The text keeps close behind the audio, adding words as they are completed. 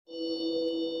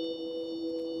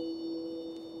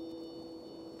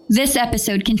This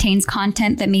episode contains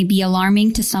content that may be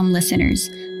alarming to some listeners.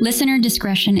 Listener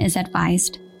discretion is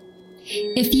advised.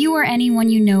 If you or anyone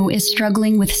you know is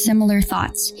struggling with similar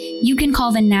thoughts, you can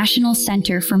call the National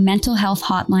Center for Mental Health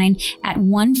hotline at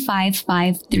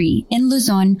 1553 in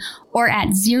Luzon or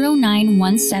at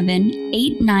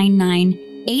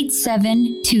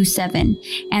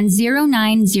 0917-899-8727 and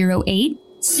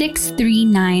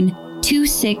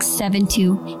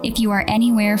 0908-639-2672 if you are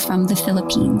anywhere from the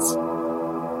Philippines.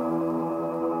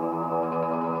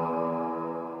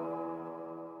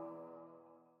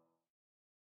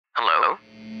 Hello?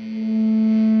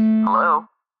 Hello?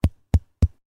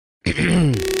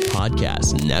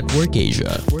 Podcast Network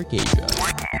Asia.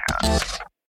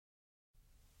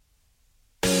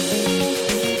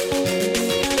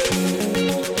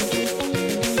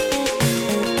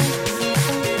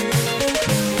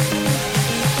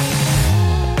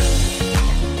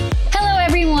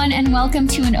 And welcome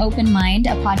to An Open Mind,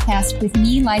 a podcast with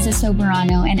me, Liza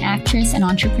Soberano, an actress, an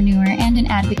entrepreneur, and an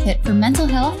advocate for mental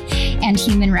health and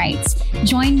human rights.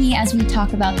 Join me as we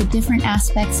talk about the different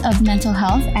aspects of mental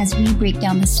health as we break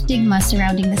down the stigma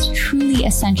surrounding this truly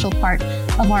essential part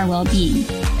of our well-being.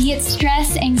 Be it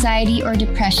stress, anxiety, or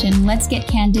depression, let's get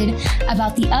candid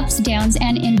about the ups, downs,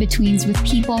 and in-betweens with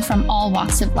people from all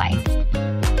walks of life.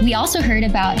 We also heard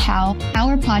about how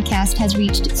our podcast has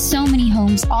reached so many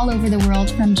homes all over the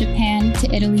world, from Japan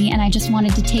to Italy, and I just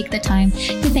wanted to take the time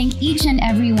to thank each and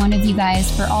every one of you guys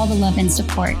for all the love and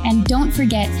support. And don't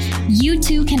forget, you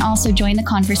too can also join the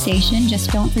conversation.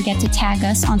 Just don't forget to tag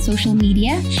us on social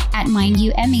media at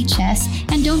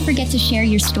MindYouMHS, and don't forget to share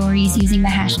your stories using the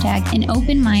hashtag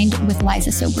 #AnOpenMind with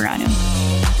Liza Soberano.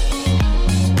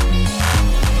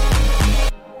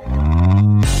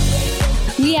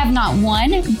 We have not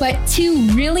one, but two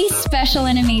really special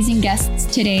and amazing guests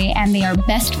today, and they are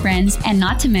best friends, and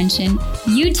not to mention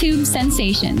YouTube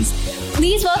sensations.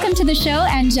 Please welcome to the show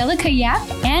Angelica Yap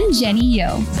and Jenny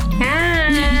Yo.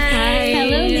 Hi.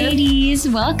 Hello, ladies.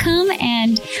 Welcome.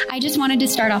 And I just wanted to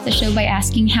start off the show by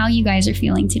asking how you guys are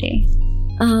feeling today.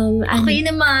 Okay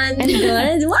naman. I'm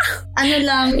good. Wow.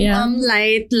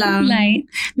 Light lang. Light.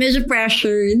 Medyo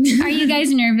pressured. Are you guys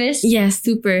nervous? Yes,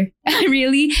 super.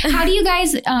 Really? How do you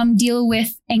guys deal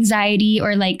with anxiety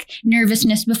or like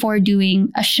nervousness before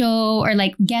doing a show or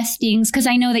like guestings? Because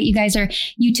I know that you guys are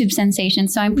YouTube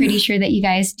sensations, so I'm pretty sure that you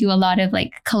guys do a lot of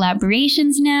like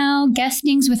collaborations now,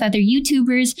 guestings with other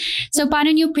YouTubers. So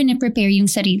paano nyo prepare yung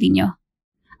sarili nyo?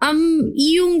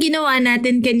 Yung ginawa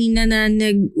natin kanina na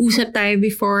nag-usap tayo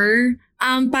before,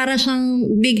 para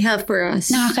siyang big help for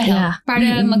us. Nakaka-help. Yeah.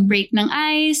 Para mag-break ng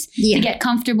ice, to get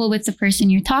comfortable with the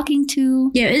person you're talking to.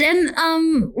 Yeah, and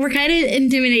we're kind of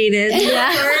intimidated.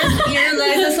 Yeah. You're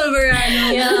Liza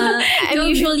Soberano. Yeah, I'm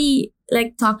usually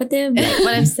like talkative, like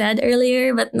what I've said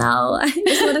earlier, but now I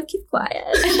just want to keep quiet.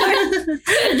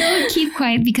 Don't keep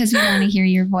quiet because we want to hear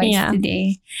your voice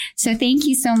today. So thank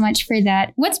you so much for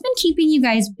that. What's been keeping you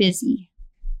guys busy?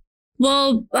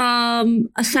 Well,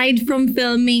 aside from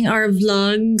filming our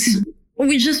vlogs,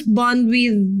 we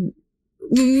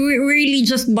really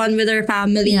just bond with our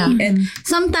family. Yeah. And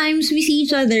sometimes we see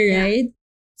each other, right?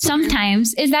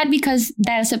 Sometimes. Is that because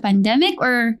dahil sa pandemic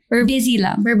or busy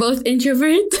lang? We're both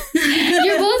introvert.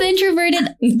 You're both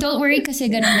introverted. Don't worry kasi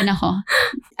ganun din ako.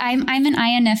 I'm an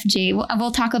INFJ.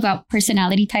 We'll talk about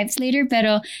personality types later,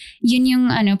 pero yun yung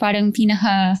parang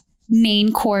pinaka main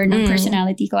core ng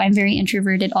personality ko. I'm very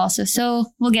introverted also.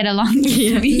 So we'll get along.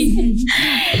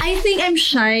 I think I'm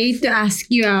shy to ask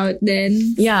you out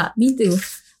then. Yeah, me too.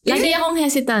 Lagi akong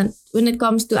hesitant when it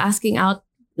comes to asking out.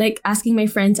 Like, asking my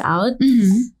friends out.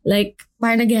 Mm-hmm. Like,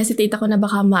 parang nag-hesitate ako na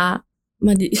baka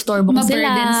ma-istorbo ko sila.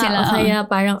 O kaya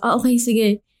parang, okay,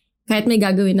 sige. Kahit may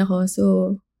gagawin ako.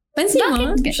 So, pansin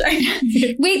mo?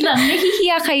 Wait lang,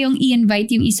 nahihiya kayong i-invite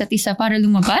yung isa't isa para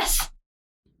lumabas?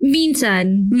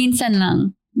 Minsan. Minsan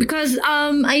lang. Because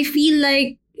I feel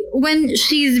like when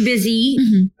she's busy,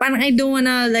 parang I don't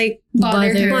wanna like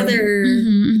bother her.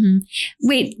 Mm-hmm, mm-hmm.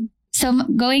 Wait, so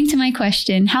going to my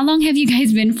question, how long have you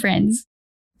guys been friends?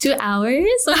 2 hours?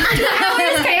 2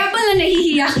 hours? Kaya pala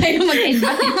nahihiya kayo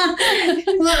mag-invite.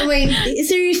 Well, wait,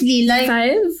 seriously, like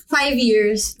 5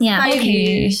 years. Yeah. 5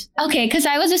 years. Okay, because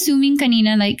I was assuming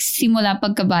kanina like simula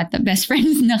pagkabata, best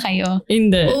friends na kayo.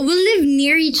 Hindi. Well, we live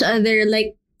near each other,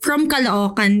 like from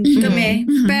Caloocan kami.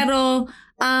 Pero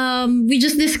we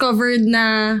just discovered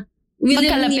na we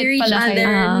live near each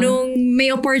other nung may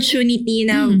opportunity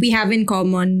na we have in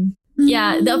common.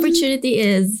 Yeah, the opportunity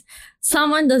is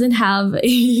someone doesn't have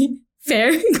a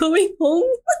fare going home.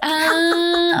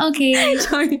 Okay.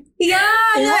 Sorry. Yeah,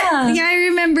 I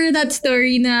remember that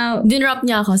story now. Dinrop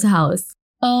niya ako sa house.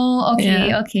 Oh,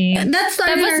 okay, okay. That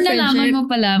started Tapos our nalaman friendship. mo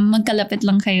pala, magkalapit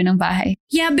lang kayo ng bahay.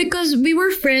 Yeah, because we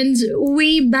were friends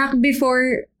way back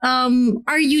before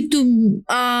our YouTube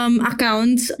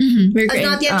accounts We're has great.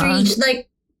 not yet reached like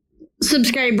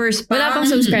subscribers pa. Wala pang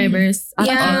subscribers. At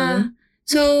all. Yeah.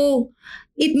 So,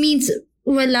 it means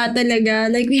wala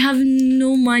talaga. Like, we have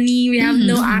no money. We have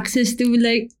no access to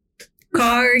like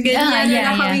car, ganyan.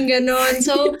 Yeah, Wala kaming ganon.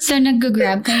 So, So,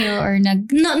 nag-grab kayo or not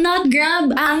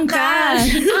Grab,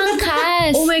 Angkas.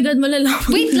 Angkas! Oh my God, malalaman.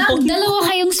 Wait lang, dalawa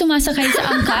kayong sumasakay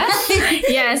sa angkas?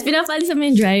 Yes, pinapali sa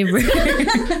yung driver.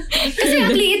 Kasi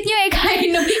ang liit nyo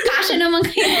kasya naman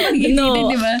kayo mag-init,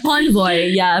 No, di ba?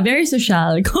 convoy. Yeah, very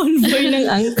social. Convoy ng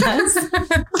angkas.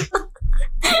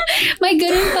 May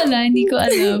ganun pala, hindi ko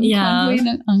alam. Yeah. Convoy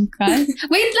ng angkas.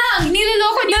 Wait lang,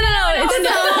 niloloko niyo. No,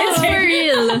 it's for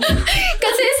real.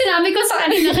 Kasi sinabi ko sa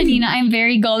kanina, I'm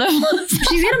very gullible.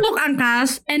 She's gonna book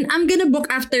Angkas and I'm gonna book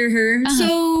after her.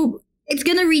 So, it's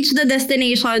gonna reach the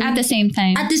destination At the same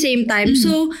time. at the same time.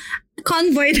 So,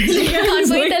 convoy talaga.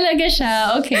 Convoy talaga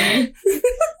siya. Okay.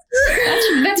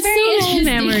 That's very interesting.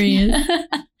 Memories.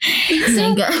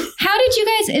 So, how did you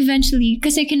guys eventually,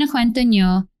 kasi kinakwento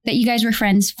nyo that you guys were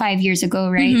friends 5 years ago,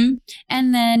 right? Mhm.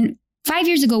 And then 5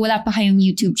 years ago, wala pa kayong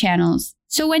YouTube channels.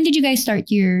 So when did you guys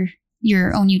start your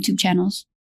own YouTube channels?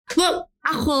 Well,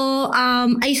 ako,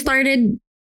 I started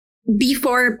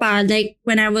before pa, like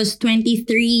when I was 23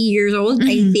 years old,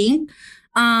 I think.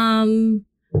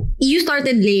 You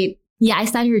started late. Yeah, I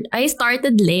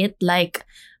started late, like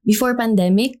before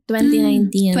pandemic,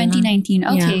 2019. 2019.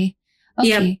 Okay.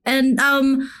 Okay. Yep. And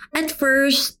at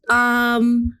first,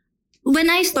 when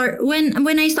I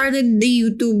started the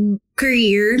YouTube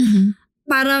career,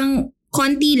 parang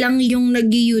konti lang yung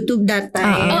nag-YouTube that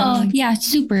time. Oo, yeah,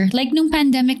 super. Like, nung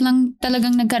pandemic lang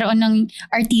talagang nagkaroon ng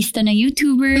artista na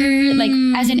YouTuber. Like,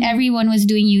 as in everyone was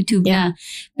doing YouTube na.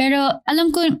 Pero,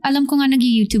 alam ko nga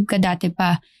nag-YouTube ka dati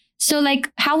pa. So, like,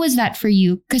 how was that for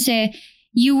you? Kasi,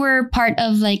 you were part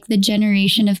of, like, the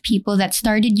generation of people that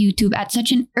started YouTube at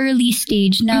such an early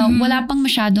stage na wala pang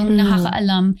masyadong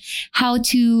nakakaalam how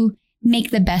to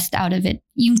make the best out of it.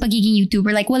 Yung pagiging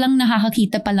YouTuber, like walang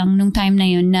nakakakita pa lang nung time na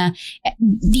yun na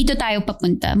dito tayo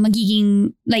papunta.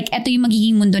 Magiging, like, eto yung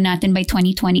magiging mundo natin by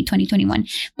 2020, 2021.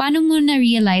 Paano mo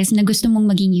na-realize na gusto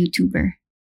mong maging YouTuber?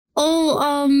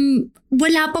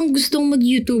 Wala pang gustong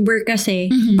mag-YouTuber kasi.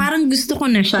 Parang gusto ko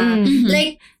na siya.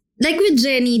 Like with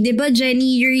Jenny, di ba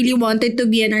Jenny, you really wanted to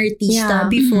be an artista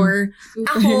before.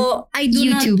 Ako, I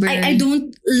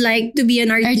don't like to be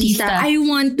an artista. I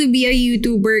want to be a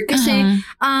YouTuber kasi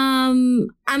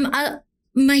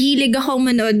mahilig ako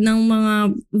manood ng mga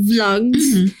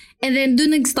vlogs. And then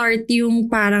doon nag-start yung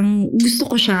parang gusto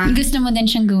ko siya. Gusto mo din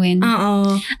siyang gawin?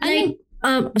 Oo. Like,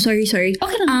 sorry.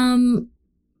 Okay lang.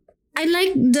 I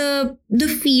like the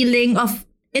feeling of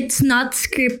it's not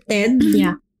scripted.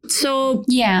 Yeah. So,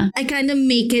 yeah, I kind of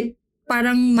make it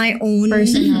parang my own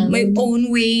personal, my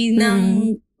own way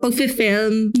ng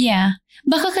pag-film. Yeah.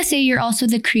 Baka kasi you're also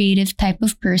the creative type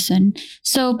of person.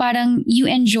 So parang you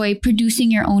enjoy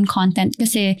producing your own content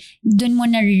kasi dun mo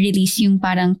na-release yung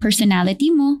parang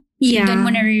personality mo. Yeah. Dun mo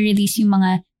na-release yung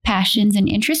mga passions and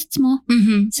interests mo.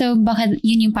 So baka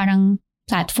yun yung parang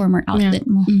platform or outlet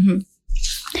mo.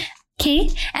 Okay.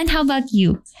 And how about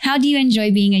you? How do you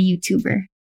enjoy being a YouTuber?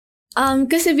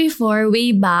 Kasi before,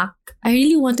 way back, I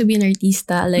really want to be an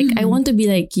artista. Like, I want to be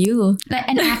like you. Like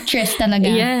an actress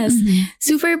talaga. Yes.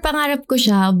 Super pangarap ko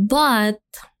siya. But,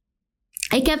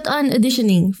 I kept on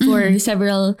auditioning for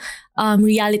several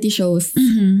reality shows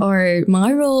or mga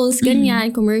roles,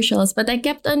 ganyan, commercials. But I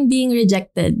kept on being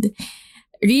rejected.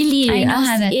 Really, I know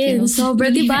how that feels. Sobra,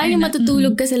 diba? Yung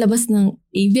matutulog ka sa labas ng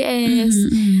ABS.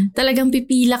 Talagang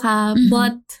pipila ka.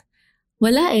 But,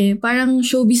 wala eh. Parang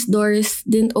showbiz doors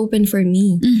didn't open for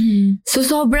me. So,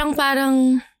 sobrang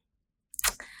parang,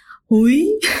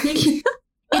 huy?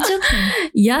 It's okay.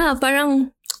 Yeah, parang,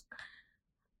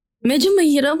 medyo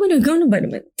mahirap. Ano ba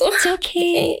naman to? It's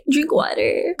okay. Drink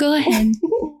water. Go ahead.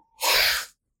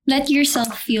 Let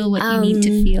yourself feel what you need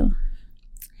to feel.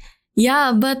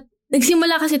 Yeah, but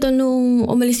nagsimula kasi to nung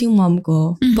umalis yung mom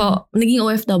ko. Naging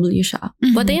OFW siya.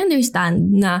 But I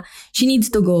understand na she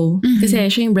needs to go kasi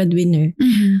siya yung breadwinner.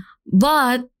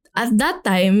 But at that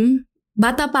time,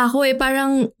 bata pa ako eh,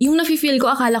 parang yung nafe-feel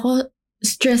ko, akala ko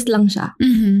stress lang siya.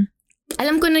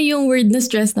 Alam ko na yung word na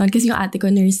stress nun kasi yung ate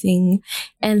ko nursing.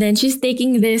 And then she's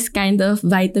taking this kind of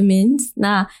vitamins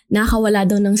na nakawala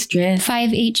daw ng stress.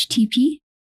 5-HTP?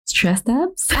 stress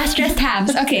tabs. Stress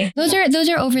tabs. Okay. Those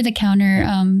are over-the-counter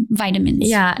vitamins.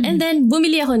 Yeah. And then,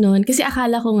 bumili ako noon kasi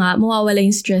akala ko nga mawawala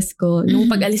yung stress ko nung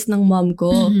pag-alis ng mom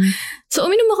ko. So,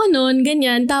 uminom ako noon,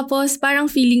 ganyan. Tapos, parang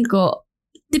feeling ko,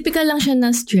 typical lang siya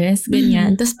na stress,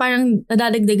 ganyan. Tapos parang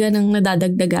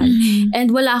nadadagdagan. And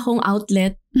wala akong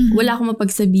outlet. Wala akong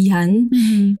mapagsabihan.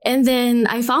 And then,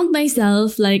 I found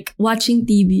myself like watching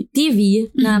TV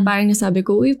na parang nasabi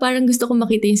ko, uy, parang gusto ko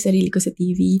makita yung sarili ko sa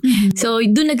TV. So,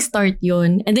 doon nag-start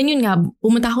yun. And then yun nga,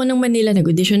 pumunta ako ng Manila,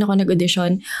 nag-audition.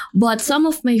 But some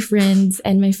of my friends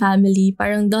and my family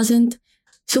parang doesn't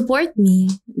support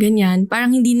me. Ganyan.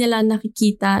 Parang hindi nila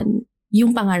nakikita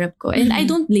yung pangarap ko. And I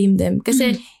don't blame them.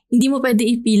 Kasi hindi mo pwede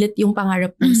ipilit yung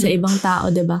pangarap mo sa ibang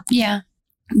tao, diba? Yeah.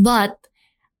 But,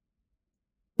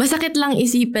 masakit lang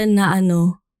isipin na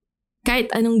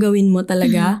kahit anong gawin mo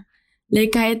talaga,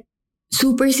 like kahit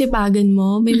super sipagan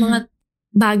mo, may mga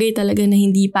bagay talaga na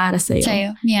hindi para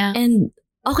sa'yo. Yeah. And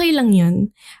okay lang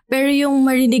yun. Pero yung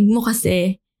marinig mo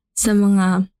kasi sa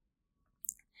mga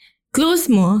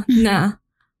close mo na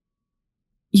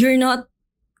you're not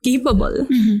capable,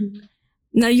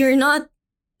 na you're not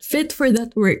fit for that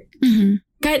work.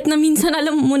 Kahit na minsan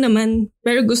alam mo naman,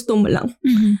 pero gusto mo lang.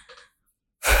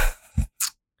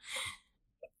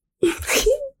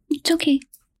 It's okay.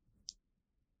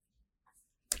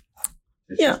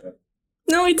 Yeah.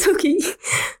 No, it's okay.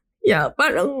 Yeah,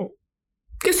 parang,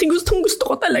 kasi gusto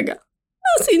ko talaga.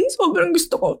 As in, sobrang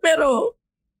gusto ko. Pero,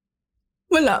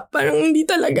 wala. Parang hindi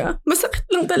talaga. Masakit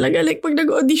lang talaga. Like, pag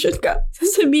nag-audition ka,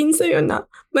 sasabihin sa'yo na,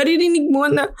 maririnig mo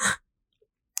na,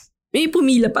 may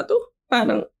pumila pa to.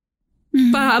 Parang,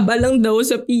 pahaba lang daw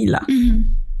sa pila.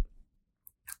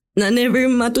 Na never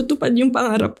matutupad yung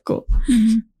pangarap ko.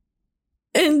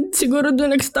 And siguro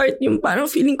doon nag-start yung parang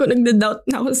feeling ko nagda-doubt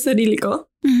na ako sa sarili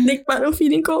ko. Like, parang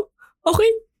feeling ko, okay,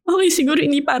 siguro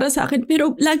hindi para sa akin.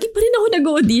 Pero lagi pa rin ako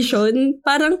nag-audition.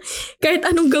 Parang kahit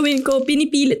anong gawin ko,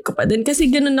 pinipilit ko pa din. Kasi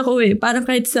ganun ako eh. Parang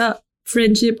kahit sa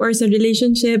friendship or sa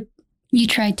relationship, you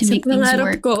try to make things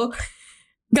work. Ko,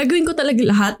 gagawin ko talaga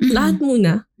lahat. Lahat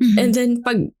muna. And then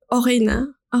pag okay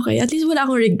na, okay, at least wala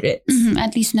akong regrets.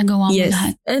 At least nagawa mo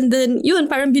lahat. And then, yun,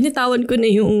 parang binitawan ko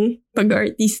na yung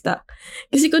pag-artista.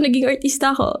 Kasi kung naging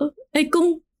artista ako,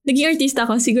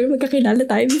 siguro magkakilala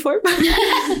tayo before pa.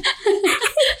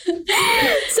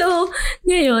 So,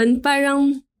 ngayon,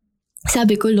 parang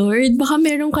sabi ko, Lord, baka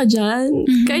meron ka dyan.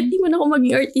 Kahit di mo na ako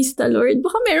maging artista, Lord,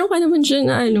 baka meron ka naman dyan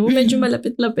na medyo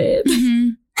malapit-lapit.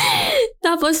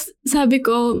 Tapos, sabi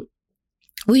ko,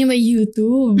 uy, may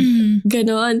YouTube.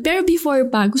 Ganon. Pero before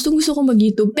pa, gustong-gusto ko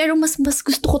mag-YouTube. Pero mas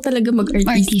gusto ko talaga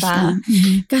mag-artista.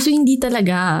 Kaso hindi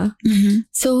talaga.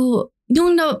 So,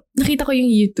 yung nakita ko yung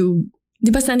YouTube, di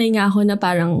ba sanay nga ako na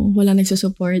parang wala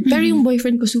nagsusupport. Pero yung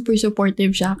boyfriend ko, super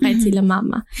supportive siya. Kahit sila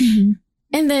mama.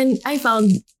 And then, I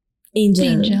found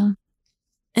Angel.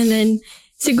 And then,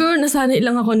 siguro nasanay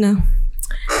lang ako na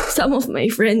some of my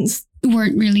friends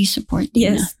weren't really supportive.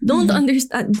 Yes. Don't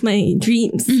understand my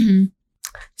dreams.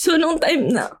 So, nung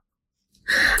time na,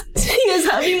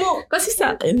 sinasabi mo kasi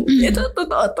sa akin, ito,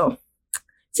 totoo to.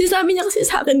 Sinasabi niya kasi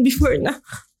sa akin before na,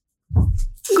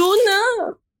 go na.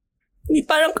 Hindi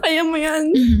parang kaya mo yan.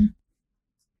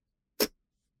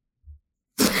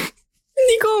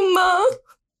 Hindi ko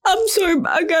ma-absorb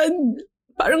agad.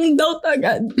 Parang doubt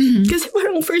agad. Kasi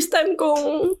parang first time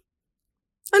kong,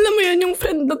 alam mo yun, yung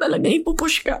friend na talaga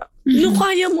ipupush ka. No,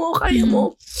 kaya mo.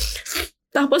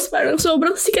 Tapos parang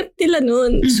sobrang sikat nila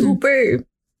nun. Super.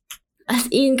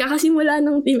 As in, kakasimula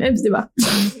ng Team Ebs, di ba?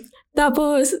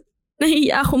 Tapos,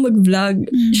 nahiya ako mag-vlog.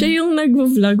 Siya yung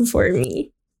nag-vlog for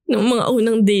me nung mga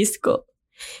unang days ko.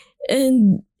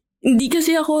 And, hindi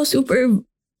kasi ako super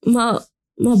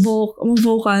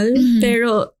ma-vocal.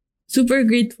 Pero, super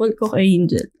grateful ko kay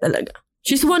Angel talaga.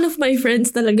 She's one of my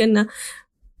friends talaga na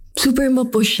super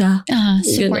ma-push siya.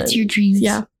 Supports your dreams.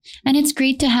 Yeah. And it's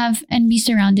great to have and be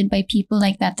surrounded by people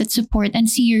like that support and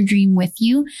see your dream with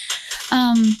you.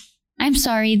 I'm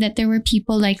sorry that there were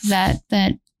people like that,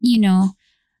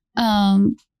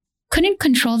 couldn't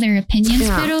control their opinions.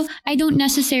 Yeah. Pero I don't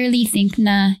necessarily think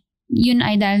na yun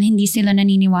ay dahil hindi sila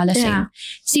naniniwala sa'yo.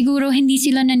 Siguro hindi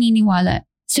sila naniniwala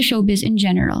sa showbiz in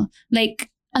general. Like,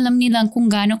 alam nilang kung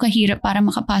gaano kahirap para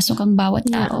makapasok ang bawat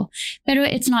tao. Pero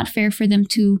it's not fair for them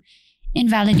to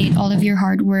invalidate all of your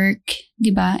hard work,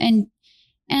 diba? And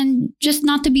just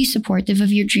not to be supportive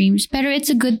of your dreams. Pero it's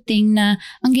a good thing na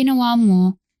ang ginawa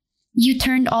mo, you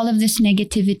turned all of this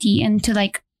negativity into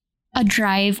like a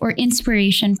drive or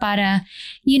inspiration para,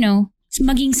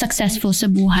 maging successful sa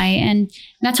buhay. And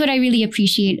that's what I really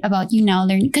appreciate about you now,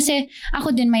 Learn. Kasi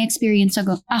ako din, my experience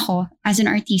ako as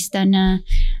an artista na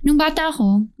nung bata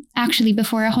ako, actually,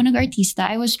 before ako nag-artista,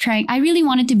 I really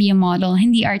wanted to be a model,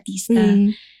 hindi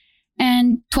artista.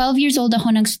 And 12 years old ako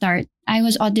nag-start. I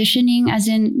was auditioning, as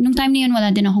in, nung time na yun,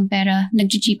 wala din akong pera.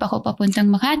 Nag-jeep ako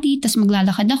papuntang Makati, tas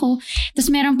maglalakad ako. Tas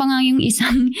meron pa nga yung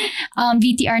isang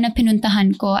VTR na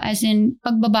pinuntahan ko. As in,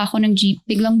 pagbaba ko ng jeep,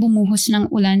 biglang bumuhos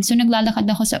ng ulan. So naglalakad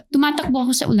ako tumatakbo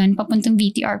ako sa ulan papuntang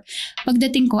VTR.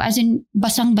 Pagdating ko, as in,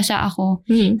 basang-basa ako.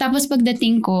 Tapos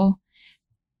pagdating ko,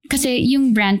 kasi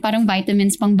yung brand, parang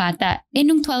vitamins pang bata.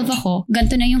 Nung 12 ako,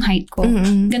 ganito na yung height ko.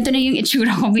 Ganito na yung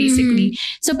itsura ko, basically.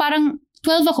 So parang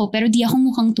 12 ako, pero di ako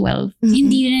mukhang 12.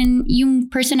 Hindi rin, yung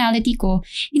personality ko,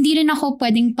 hindi rin ako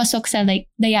pwedeng pasok sa like,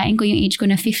 dayain ko yung age ko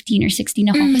na 15 or 16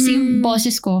 ako. Kasi yung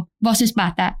boses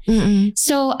bata.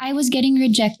 So, I was getting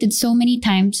rejected so many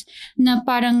times na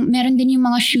parang meron din yung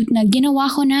mga shoot na ginawa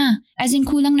ko na. As in,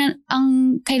 kulang na,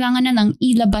 ang kailangan na lang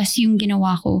ilabas yung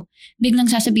ginawa ko.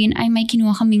 Biglang sasabihin, ay may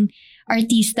kinuha kaming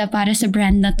artista para sa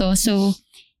brand na to. So,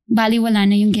 baliwala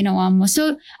na yung ginawa mo.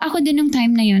 So, ako din yung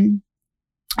time na yun,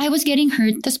 I was getting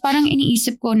hurt. Tas parang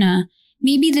iniisip ko na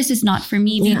maybe this is not for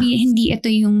me. Maybe hindi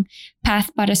ito yung path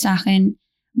para sa akin.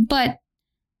 But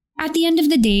at the end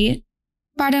of the day,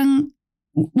 parang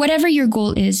whatever your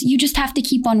goal is, you just have to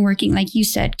keep on working. Like you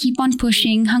said, keep on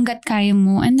pushing hanggat kaya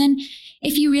mo. And then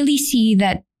if you really see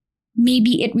that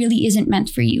maybe it really isn't meant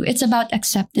for you, it's about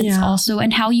acceptance also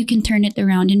and how you can turn it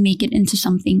around and make it into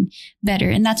something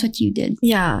better. And that's what you did.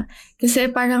 Yeah.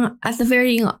 Kasi parang at a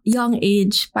very young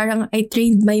age, parang I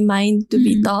trained my mind to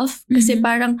be tough. Kasi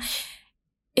parang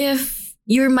if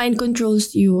your mind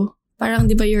controls you, parang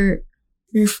di ba you're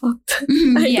fucked.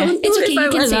 It's okay.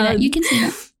 You can say that. You can say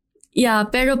that. Yeah.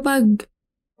 Pero pag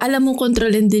alam mo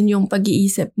kontrolin din yung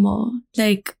pag-iisip mo,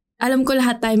 like, alam ko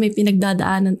lahat tayo may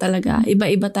pinagdadaanan talaga.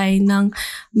 Iba-iba tayo ng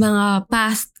mga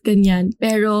past, ganyan.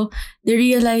 Pero,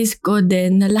 na-realize ko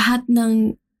din na lahat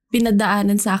ng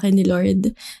pinadaanan sa akin ni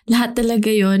Lord, lahat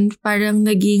talaga yon parang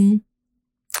naging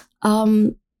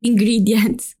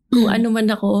ingredients. Kung ano man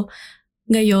ako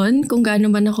ngayon, kung gaano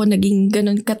man ako naging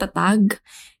ganun katatag.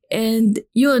 And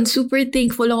yun, super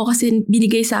thankful ako kasi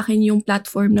binigay sa akin yung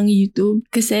platform ng YouTube.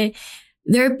 Kasi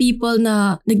there are people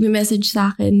na nagme-message sa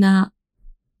akin na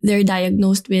they're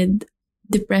diagnosed with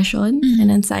depression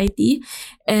and anxiety.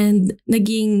 And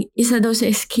naging isa daw sa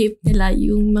escape nila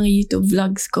yung mga YouTube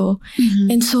vlogs ko.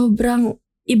 And sobrang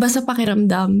iba sa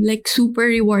pakiramdam. Like, super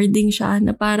rewarding siya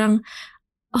na parang,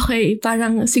 okay,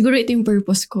 parang siguro ito yung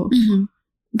purpose ko.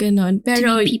 Ganon.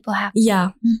 Pero, to make people happy.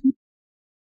 Yeah.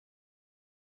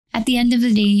 At the end of the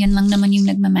day, yun lang naman yung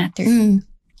nagmamatter.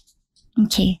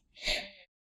 Okay.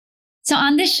 So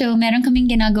on this show, meron kaming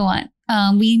ginagawa.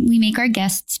 We make our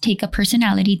guests take a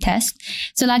personality test.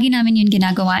 So lagi namin yun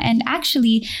ginagawa. And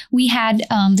actually, we had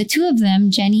the two of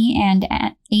them, Jenny and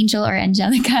Angel or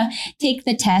Angelica, take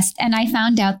the test. And I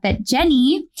found out that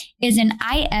Jenny is an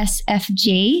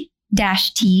ISFJ-T,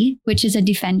 which is a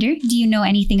defender. Do you know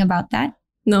anything about that?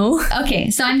 No. Okay,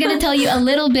 so I'm going to tell you a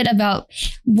little bit about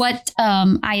what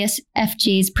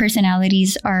ISFJ's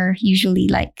personalities are usually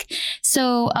like.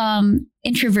 So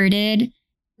introverted,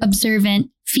 observant,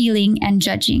 feeling, and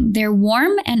judging. They're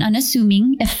warm and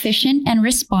unassuming, efficient and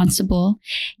responsible,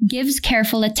 gives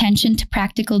careful attention to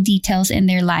practical details in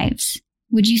their lives.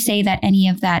 Would you say that any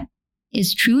of that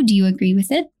is true? Do you agree with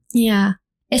it? Yeah.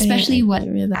 Especially what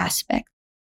aspect?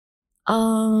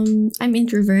 I'm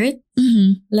introvert.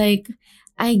 Like,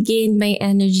 I gain my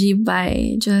energy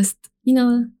by just,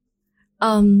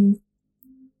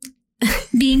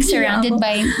 being surrounded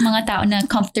by mga tao na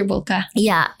comfortable ka.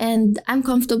 Yeah, and I'm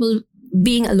comfortable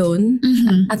being alone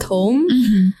at home.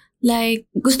 Like,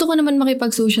 gusto ko naman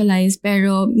makipag-socialize,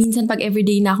 pero minsan pag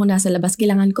everyday na ako nasa labas,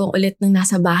 kailangan ko ulit ng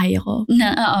nasa bahay ako.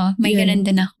 May ganun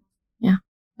din ako. Yeah.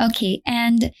 Okay,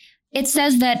 and it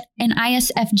says that an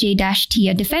ISFJ-T,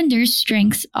 a defender's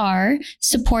strengths are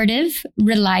supportive,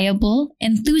 reliable,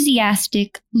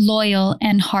 enthusiastic, loyal,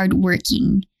 and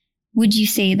hardworking. Would you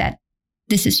say that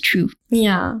this is true?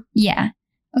 Yeah. Yeah.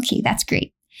 Okay, that's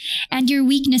great. And your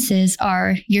weaknesses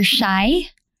are you're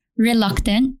shy,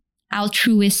 reluctant,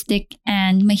 altruistic,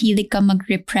 and mahilig ka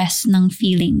mag-repress ng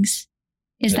feelings.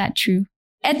 Is that true?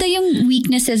 Ito yung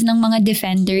weaknesses ng mga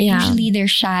defender. Yeah. Usually they're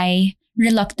shy,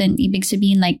 reluctant, ibig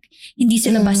sabihin like hindi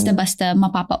sila basta-basta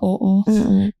mapapa-oo.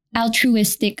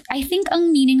 Altruistic. I think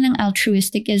ang meaning ng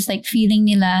altruistic is like feeling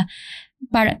nila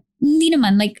para hindi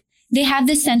naman like they have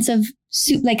this sense of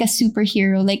like a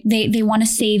superhero. Like they want to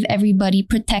save everybody,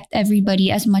 protect everybody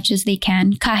as much as they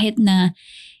can kahit na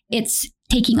it's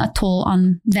taking a toll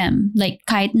on them. Like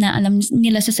kahit na alam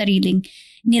nila sa sariling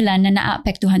nila na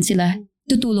naapektuhan sila,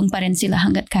 tutulong pa rin sila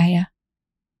hanggat kaya.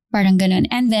 Parang ganun.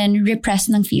 And then,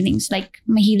 repress ng feelings. Like,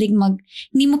 mahilig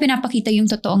hindi mo pinapakita yung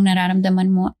totoong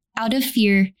nararamdaman mo out of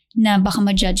fear na baka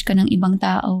ma-judge ka ng ibang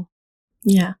tao.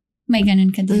 Yeah. May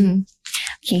ganun ka din.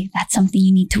 Okay, that's something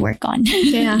you need to work on.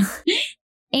 Yeah.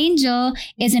 Angel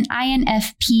is an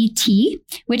INFPT,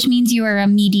 which means you are a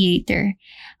mediator.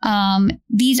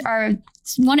 This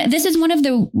is one of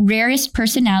the rarest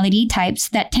personality types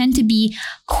that tend to be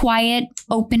quiet,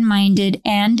 open-minded,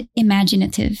 and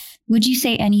imaginative. Would you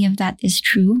say any of that is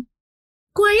true?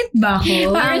 Quiet ba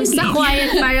ako? Parang sa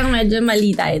quiet, parang medyo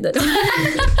mali tayo doon.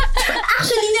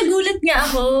 Actually, nagulat nga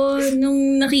ako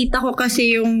nung nakita ko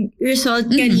kasi yung result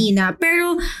kanina.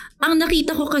 Pero, ang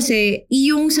nakita ko kasi,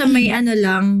 yung sa may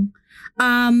yung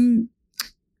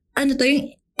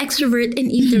extrovert and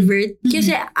introvert.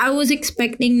 Kasi I was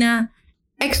expecting na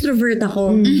extrovert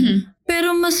ako.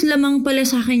 Pero mas lamang pala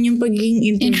sa akin yung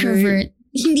pagiging introvert.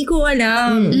 Hindi ko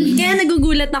alam. Kaya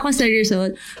nagugulat ako sa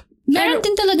result. Meron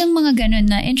din talagang mga ganun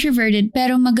na introverted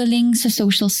pero magaling sa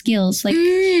social skills. Like,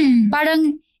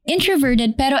 parang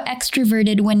introverted pero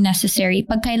extroverted when necessary.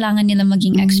 Pag kailangan nila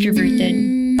maging extroverted,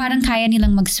 parang kaya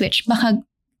nilang mag-switch. Baka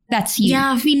that's you.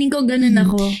 Yeah, feeling ko ganun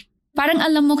ako. Parang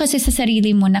alam mo kasi sa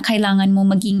sarili mo na kailangan mo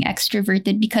maging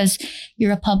extroverted because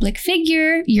you're a public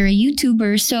figure, you're a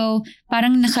YouTuber. So,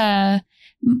 parang naka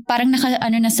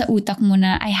na sa utak mo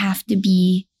na I have to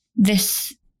be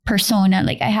this persona.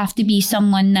 Like, I have to be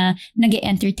someone na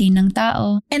nag-entertain ng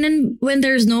tao. And then, when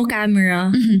there's no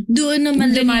camera, doon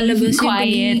naman lumalabas yung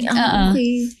quiet.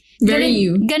 Okay. Very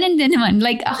you. Ganun din naman.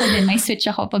 Like, ako din, may switch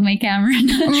ako pag may camera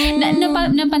na.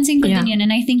 Napansin ko din yun.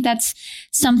 And I think that's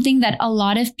something that a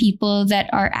lot of people that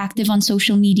are active on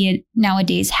social media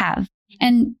nowadays have.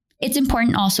 And it's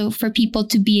important also for people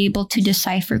to be able to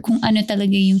decipher kung ano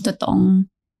talaga yung totoong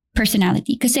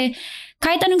personality. Kasi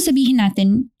kahit anong sabihin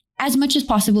natin, as much as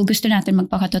possible, gusto natin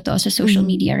magpakatotoo sa social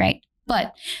media, right?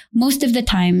 But most of the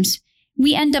times,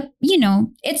 we end up,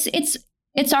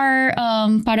 it's our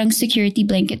parang security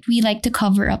blanket. We like to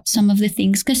cover up some of the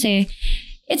things kasi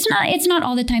it's not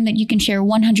all the time that you can share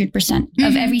 100%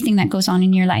 of everything that goes on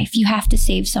in your life. You have to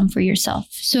save some for yourself.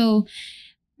 So,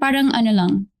 parang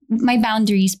may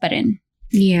boundaries pa rin.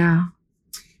 Yeah.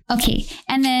 Okay.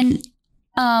 And then,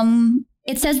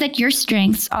 it says that your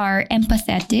strengths are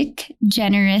empathetic,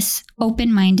 generous,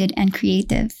 open-minded, and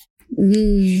creative.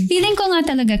 Feeling ko nga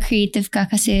talaga creative ka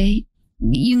kasi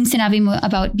yung sinabi mo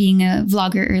about being a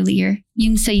vlogger earlier,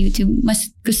 yung sa YouTube,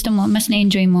 mas gusto mo, mas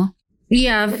na-enjoy mo.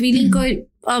 Yeah, feeling ko,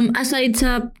 aside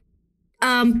sa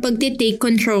pagtitake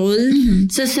control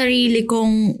sa sarili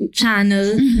kong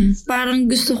channel, parang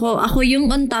gusto ko, ako yung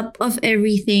on top of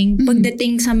everything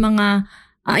pagdating sa mga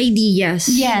ideas.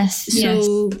 Yes.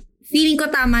 So, feeling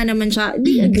ko tama naman siya.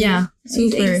 Yeah,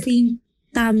 super. I think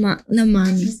tama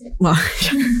naman. Wow.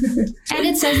 And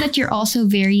it says that you're also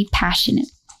very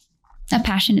passionate. A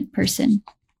passionate person.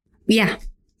 Yeah.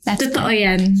 That's totoo good.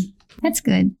 yan. That's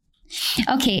good.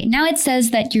 Okay, now it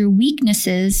says that your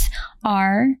weaknesses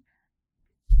are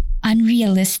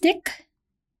unrealistic,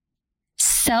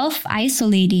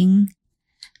 self-isolating,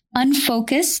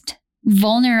 unfocused,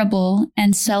 vulnerable,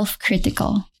 and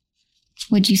self-critical.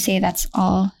 Would you say that's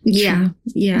all true?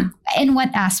 Yeah. In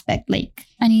what aspect? Like,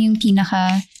 ano yung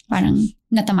pinaka parang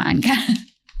natamaan ka?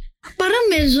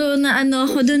 Parang medyo na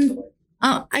ako dun.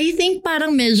 I think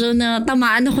parang medyo na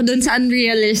tamaan ako dun sa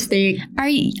unrealistic. Are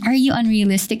you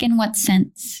unrealistic in what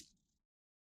sense?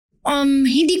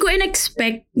 Hindi ko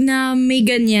in-expect na may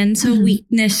ganyan sa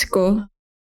weakness ko.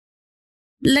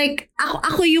 Like,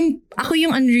 ako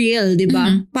yung unreal, di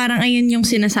ba? Parang ayun yung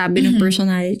sinasabi ng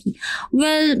personality.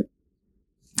 Well,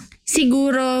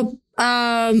 siguro,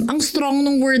 ang strong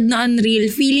ng word na unreal,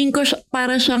 feeling ko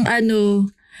para siyang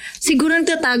siguro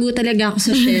nagtatago talaga ako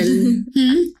sa shell.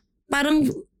 Parang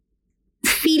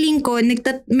feeling ko,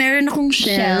 meron akong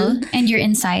shell. And you're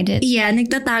inside it. Yeah,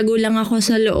 nagtatago lang ako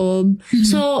sa loob.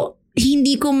 So,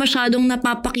 hindi ko masyadong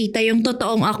napapakita yung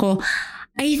totoong ako.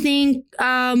 I think,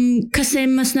 kasi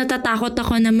mas natatakot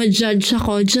ako na ma-judge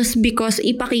ako just because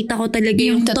ipakita ko talaga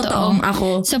yung totoong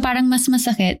ako. So, parang mas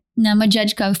masakit na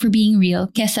ma-judge ka for being real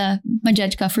kesa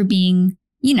ma-judge ka for being,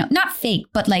 not fake,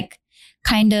 but like,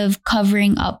 kind of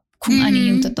covering up kung ano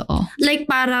yung totoo. Like,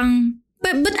 parang,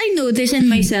 but I know this in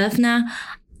myself na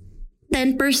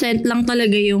 10% lang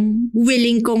talaga yung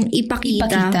willing kong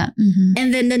ipakita.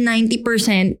 And then the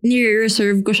 90%,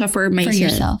 nire-reserve ko siya for myself. For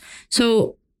yourself.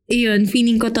 So, yun,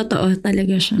 feeling ko totoo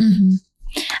talaga siya.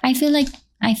 I feel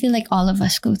like all of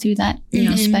us go through that,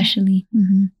 especially.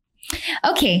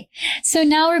 Okay, so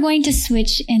now we're going to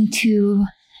switch into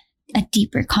a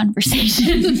deeper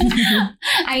conversation.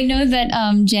 I know that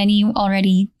Jenny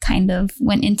already kind of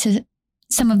went into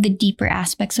some of the deeper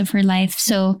aspects of her life.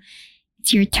 So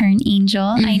it's your turn,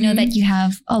 Angel. I know that you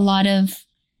have a lot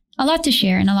to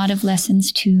share and a lot of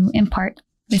lessons to impart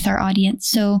with our audience.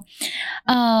 So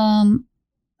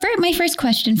for my first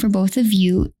question for both of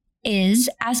you is,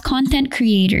 as content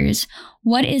creators,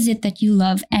 what is it that you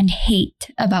love and hate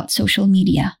about social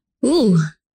media? Ooh.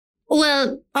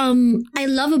 Well, what I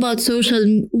love about social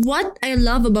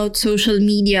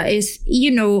media is,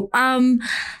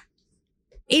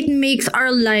 it makes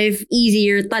our life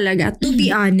easier talaga, to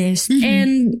be honest.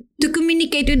 And to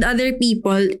communicate with other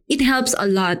people, it helps a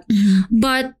lot.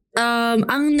 But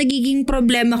ang nagiging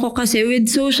problema ko kasi with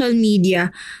social media,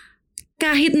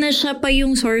 kahit na siya pa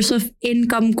yung source of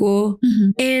income ko,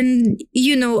 and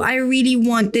I really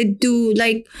wanted to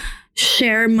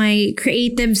share my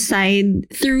creative side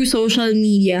through social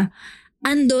media.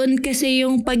 Andon kasi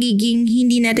yung pagiging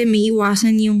hindi natin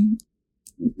maiiwasan yung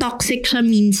toxic siya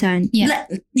minsan. Yeah.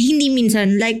 Hindi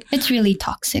minsan, it's really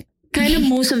toxic. Kind of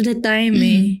most of the time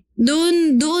eh.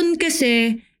 Doon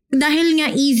kasi, dahil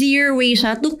nga easier way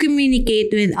siya to communicate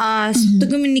with us, to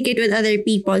communicate with other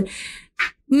people,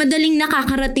 madaling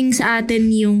nakakarating sa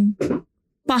atin yung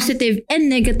positive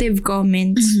and negative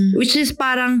comments. Which is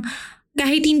parang,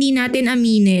 kahit hindi natin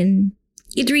aminin,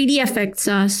 it really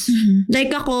affects us.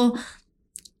 Like ako,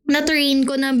 na-train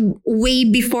ko na way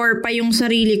before pa yung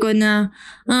sarili ko na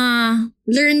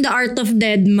learn the art of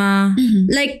deadma.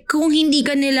 Like, kung hindi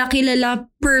ka nila kilala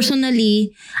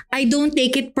personally, I don't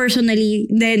take it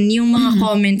personally then yung mga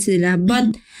comments nila.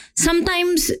 But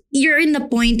sometimes, you're in the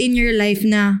point in your life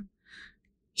na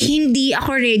hindi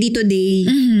ako ready today.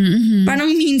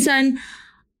 Parang minsan,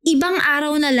 ibang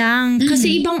araw na lang.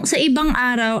 Kasi sa ibang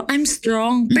araw, I'm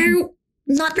strong. Pero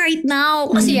not right now.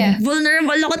 Kasi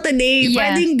vulnerable ako today.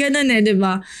 Pwedeng ganun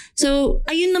diba? So,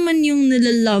 ayun naman yung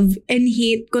nilalove and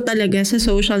hate ko talaga sa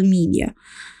social media.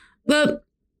 But,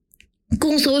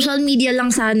 kung social media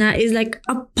lang sana is like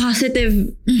a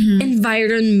positive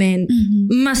environment,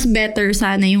 mas better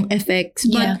sana yung effects.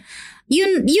 But,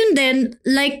 yun din,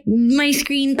 like my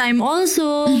screen time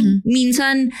also,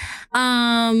 minsan,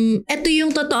 eto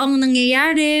yung totoong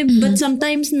nangyayari, but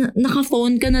sometimes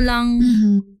naka-phone ka na lang.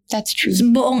 That's true.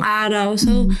 Buong araw.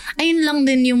 So, ayun lang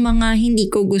din yung mga hindi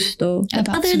ko gusto.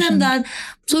 Other than that,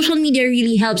 social media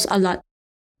really helps a lot.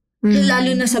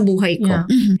 Lalo na sa buhay ko.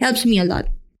 Helps me a lot.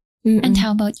 And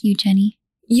how about you, Jenny?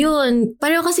 Yun.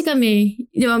 Pareho kasi kami,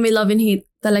 di ba, may love and hate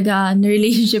talaga na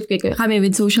relationship kami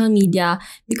with social media.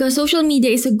 Because social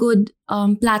media is a good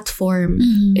platform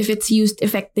if it's used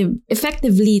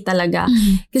effectively talaga.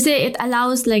 Kasi it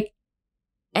allows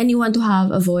anyone to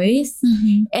have a voice.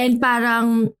 And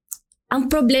parang, ang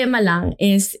problema lang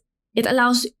is, it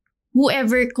allows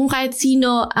whoever, kung kahit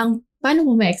sino, paano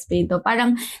mo ma-explain to?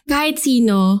 Parang, kahit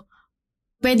sino,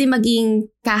 pwede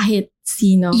maging kahit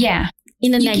sino. Yeah.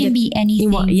 In a you can be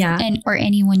anything or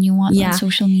anyone you want on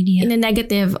social media. In a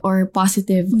negative or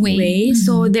positive way.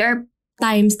 So, there are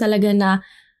times talaga na,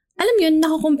 alam yun,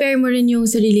 nako-compare mo rin yung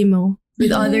sarili mo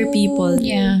with other people.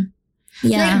 Yeah.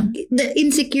 Like, the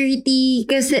insecurity,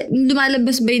 kasi,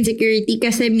 lumalabas ba insecurity?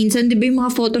 Kasi minsan, di ba yung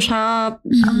mga Photoshop?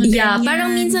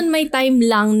 Parang minsan may time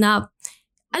lang na,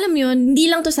 alam yun, hindi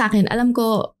lang to sa akin. Alam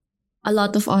ko, a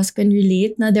lot of us can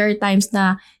relate na there are times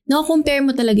na nako-compare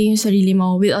mo talaga yung sarili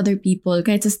mo with other people,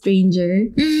 kahit sa stranger.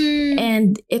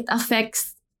 And it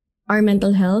affects our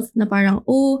mental health na parang,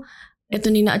 ito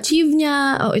na na-achieve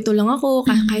niya, ito lang ako,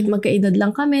 kahit magkaedad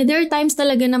lang kami. There are times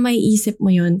talaga na may isip mo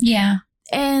yun. Yeah.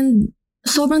 And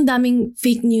sobrang daming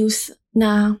fake news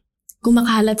na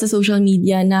kumakalat sa social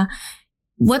media na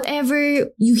whatever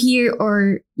you hear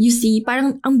or you see,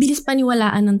 parang ang bilis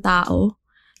paniwalaan ng tao.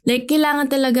 Like, kailangan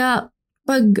talaga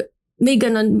pag may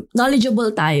ganon, knowledgeable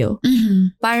tayo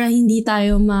para hindi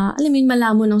tayo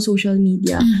malamon ng social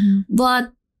media.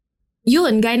 But,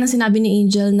 yun, gaya ng sinabi ni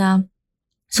Angel na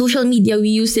social media,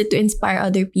 we use it to inspire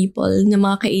other people na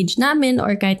mga ka-age namin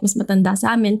or kahit mas matanda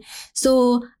sa amin.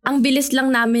 So, ang bilis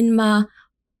lang namin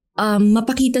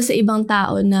mapakita sa ibang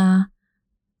tao na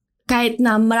kahit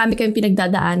na marami kayong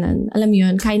pinagdadaanan, alam mo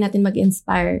yun, kaya natin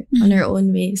mag-inspire on our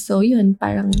own way. So, yun,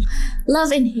 parang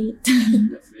love and hate.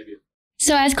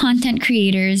 So, as content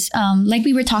creators, like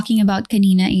we were talking about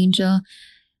kanina, Angel,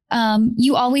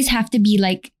 you always have to be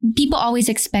people always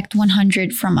expect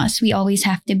 100 from us. We always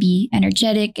have to be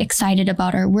energetic, excited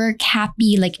about our work,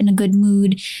 happy, in a good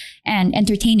mood, and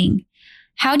entertaining.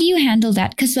 How do you handle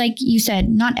that? Because like you said,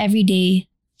 not every day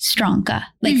strong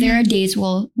ka. There are days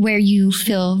where you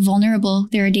feel vulnerable.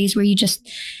 There are days where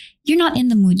you're not in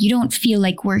the mood. You don't feel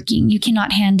like working. You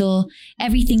cannot handle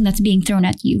everything that's being thrown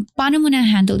at you. Paano mo na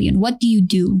handle yun? What do you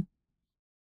do?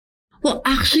 Well,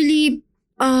 actually,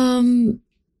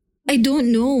 I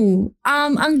don't know.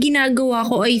 Ang ginagawa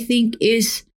ko, I think,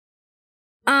 is,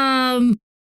 ano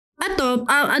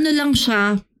lang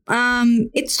siya,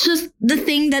 it's just the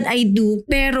thing that I do,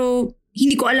 pero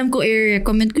hindi ko alam kung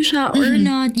i-recommend ko siya or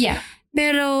not. Yeah.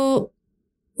 Pero,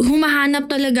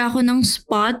 humahanap talaga ako ng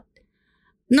spot,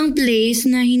 ng place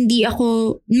na hindi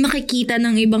ako makikita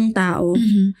ng ibang tao.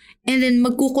 And then,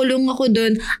 magkukulong ako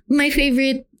dun. My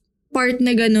favorite part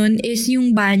na ganun is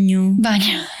yung banyo.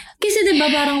 Banyo. Kasi diba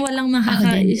parang walang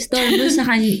makaka-istorbo sa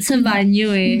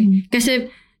banyo eh. Kasi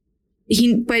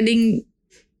pwedeng,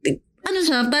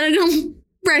 talagang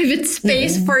private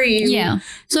space for you. Yeah.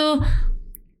 So,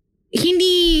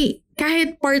 hindi,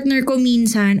 kahit partner ko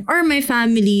minsan, or my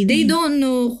family, they don't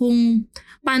know kung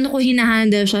paano ko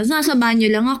hinahandle siya. Nasa banyo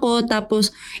lang ako, tapos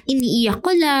iniiyak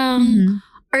ko lang.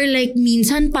 Or like,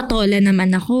 minsan patola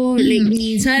naman ako. Like,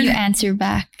 minsan... You answer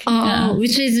back.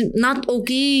 Which is not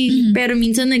okay. Pero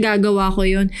minsan nagagawa ko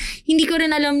yun. Hindi ko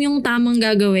rin alam yung tamang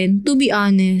gagawin, to be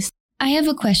honest. I have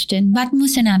a question. Ba't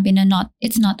mo sinabi na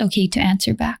it's not okay to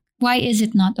answer back? Why is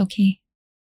it not okay?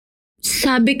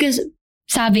 Sabi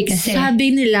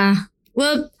nila,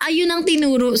 well, ayun ang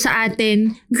tinuro sa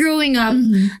atin growing up.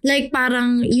 Like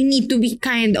parang you need to be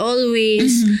kind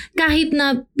always. Kahit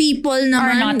na people naman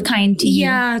are not kind to you.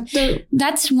 Yeah.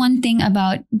 That's one thing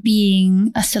about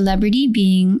being a celebrity,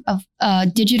 being a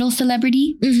digital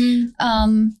celebrity.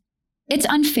 It's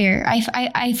unfair.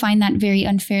 I find that very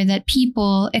unfair that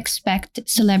people expect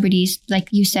celebrities,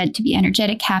 like you said, to be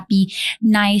energetic, happy,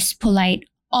 nice, polite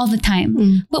all the time.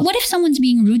 But what if someone's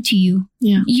being rude to you?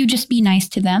 Yeah. You just be nice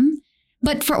to them.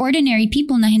 But for ordinary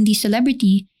people na hindi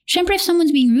celebrity, syempre if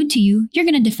someone's being rude to you, you're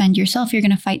gonna defend yourself, you're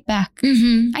gonna fight back.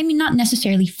 I mean, not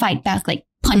necessarily fight back, like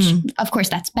punch. Of course,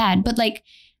 that's bad. But like,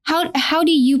 how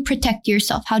do you protect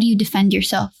yourself? How do you defend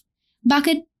yourself?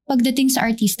 Bakit pagdating sa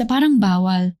artista, parang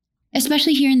bawal?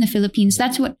 Especially here in the Philippines,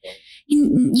 that's what,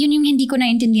 yun yung hindi ko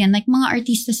naintindihan. Like mga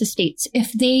artista sa States,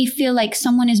 if they feel like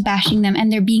someone is bashing them and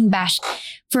they're being bashed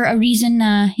for a reason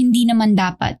na hindi naman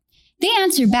dapat, they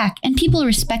answer back and people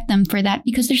respect them for that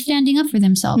because they're standing up for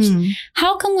themselves.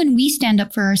 How come when we stand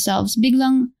up for ourselves,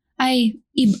 biglang, ay,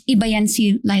 iba yan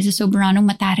si Liza Soberano,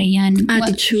 matare yan.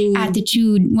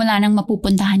 Attitude. Wala nang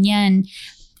mapupuntahan yan.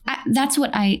 That's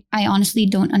what I honestly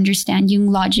don't understand,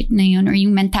 yung logic na yun or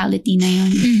yung mentality na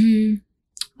yun.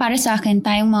 Para sa akin,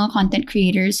 tayong mga content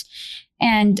creators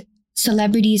and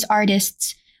celebrities,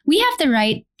 artists, we have the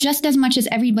right, just as much as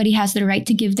everybody has the right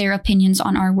to give their opinions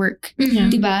on our work.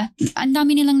 Diba? Ang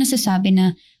dami nilang nasasabi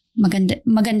na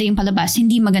maganda yung palabas,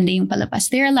 hindi maganda yung palabas.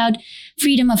 They're allowed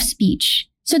freedom of speech.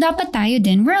 So dapat tayo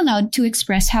din, we're allowed to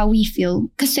express how we feel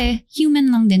kasi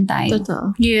human lang din tayo.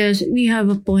 Totoo. Yes, we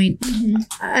have a point.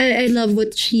 I love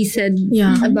what she said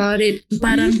about it.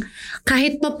 Parang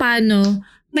kahit papano,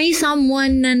 may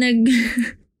someone na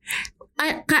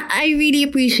I really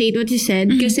appreciate what you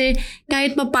said kasi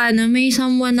kahit papano may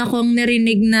someone akong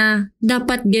narinig na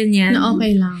dapat ganyan. Na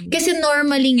okay lang. Kasi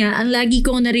normally nga, ang lagi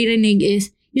kong naririnig is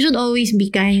you should always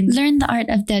be kind. Learn the art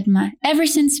of Deadma. Ever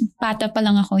since bata pa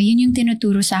lang ako, yun yung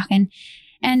tinuturo sa akin.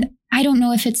 And I don't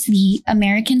know if it's the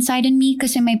American side in me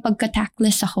kasi may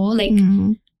pagka-tactless ako. Like,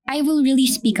 I will really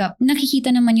speak up.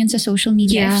 Nakikita naman yun sa social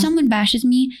media. Yeah. If someone bashes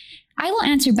me, I will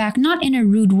answer back, not in a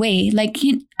rude way. Like,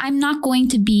 I'm not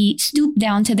going to be stoop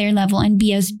down to their level and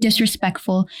be as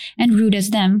disrespectful and rude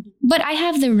as them. But I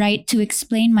have the right to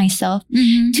explain myself,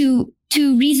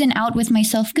 to reason out with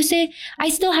myself kasi I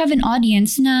still have an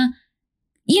audience na,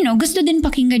 you know, gusto din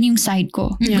pakinggan yung side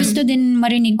ko. Yeah. Gusto din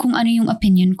marinig kung ano yung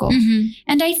opinion ko.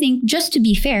 And I think, just to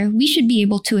be fair, we should be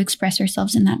able to express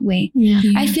ourselves in that way.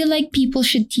 I feel like people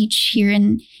should teach here,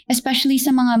 and especially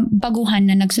sa mga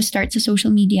baguhan na nagsastart sa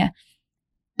social media.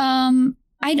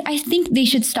 I think they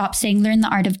should stop saying learn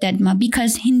the art of Deadma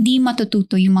because hindi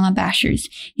matututo yung mga bashers.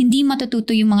 Hindi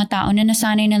matututo yung mga tao na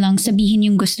nasanay na lang sabihin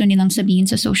yung gusto nilang sabihin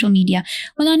sa social media.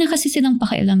 Wala na kasi silang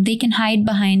pakialam. They can hide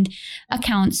behind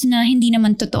accounts na hindi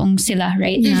naman totoong sila,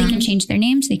 right? Yeah. They can change their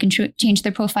names. They can change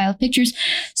their profile pictures.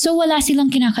 So wala silang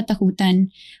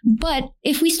kinakatakutan. But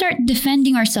if we start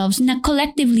defending ourselves na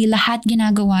collectively lahat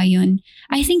ginagawa yun,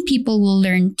 I think people will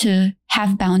learn to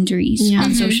have boundaries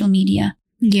on social media.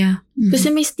 Yeah. Kasi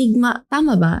may stigma,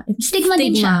 tama ba? Stigma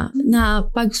din siya. Na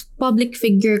pag public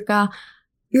figure ka,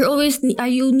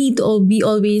 you need to be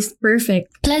always perfect.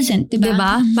 Pleasant, diba?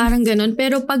 Diba? Parang ganun.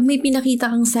 Pero pag may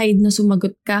pinakita kang side na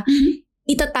sumagot ka,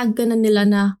 itatag ka na nila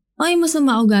na, ay,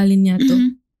 masama ugali niya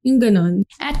to. Yung ganun.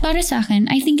 At para sa akin,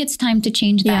 I think it's time to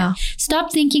change that. Yeah. Stop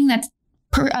thinking that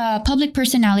public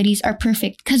personalities are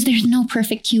perfect because there's no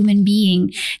perfect human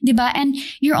being, diba? And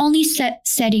you're only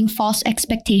setting false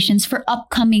expectations for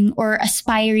upcoming or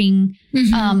aspiring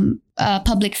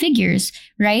public figures,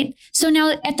 right? So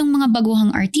now, etong mga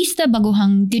baguhang artista,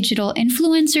 baguhang digital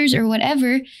influencers or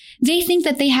whatever, they think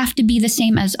that they have to be the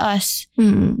same as us.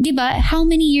 Diba? How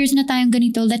many years na tayong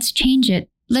ganito? Let's change it.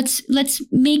 Let's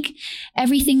make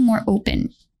everything more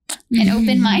open. An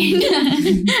open mind.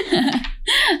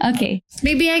 Okay.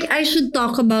 Maybe I should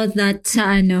talk about that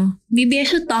sa ano. Maybe I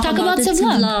should talk about it sa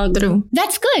vlog. True.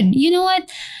 That's good. You know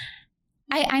what?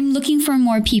 I'm looking for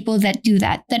more people that do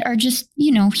that are just,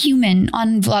 human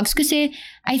on vlogs. Kasi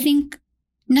I think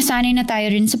nasanay na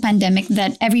tayo rin sa pandemic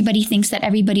that everybody thinks that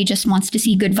everybody just wants to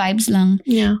see good vibes lang.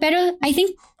 Yeah. Pero I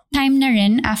think time na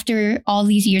rin after all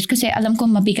these years, kasi alam ko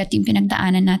mabigat yung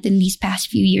pinagdaanan natin these past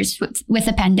few years with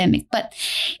the pandemic. But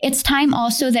it's time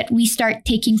also that we start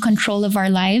taking control of our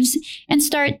lives and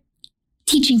start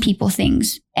teaching people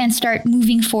things and start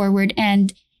moving forward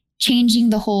and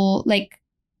changing the whole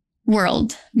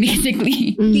world,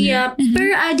 basically. Yeah.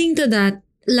 Pero adding to that,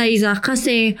 Liza,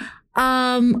 kasi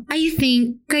I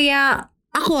think kaya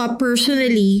ako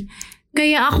personally,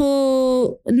 kaya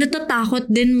ako natatakot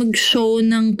din mag-show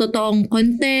ng totoong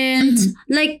content.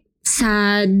 Like,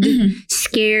 sad,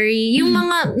 scary. Yung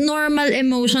mga normal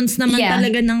emotions naman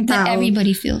talaga ng tao. That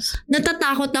everybody feels.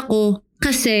 Natatakot ako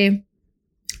kasi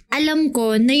alam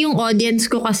ko na yung audience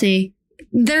ko kasi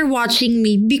they're watching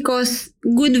me because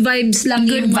good vibes lang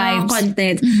yung mga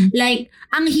content. Like,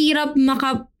 ang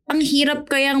hirap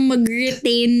kayang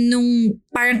mag-retain nung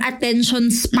parang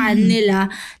attention span nila.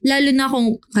 Lalo na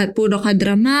kung puro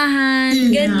kadramahan,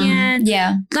 ganyan.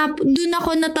 Yeah. Doon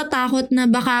ako natatakot na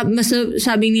baka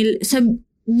sabihin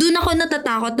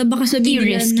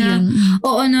nila na,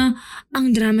 oo na,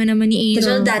 ang drama naman ni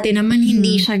Angel, dati naman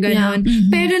hindi siya ganon.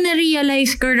 Pero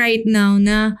na-realize ko right now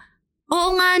na,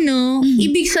 oo nga no,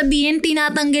 ibig sabihin,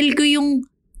 tinatanggal ko yung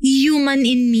human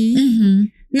in me,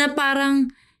 na parang,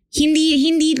 hindi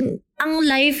ang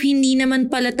life hindi naman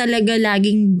pala talaga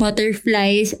laging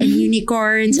butterflies and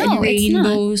unicorns and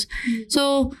rainbows.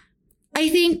 So I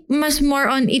think mas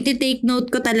more on iti-take note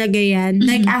ko talaga yan.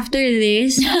 Like after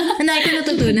this, ang dami ko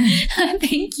natutunan.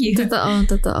 Thank you.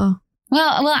 Totoo.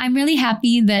 Well, I'm really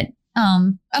happy that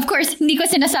of course, hindi ko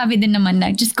sinasabi din naman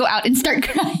na just go out and start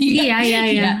crying.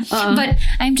 Yeah. But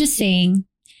I'm just saying,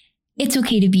 it's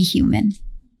okay to be human.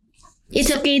 It's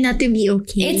okay not to be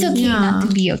okay. It's okay not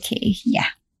to be okay.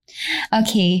 Yeah.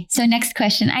 Okay. So next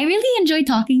question. I really enjoy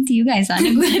talking to you guys. So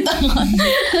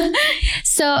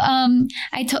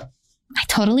I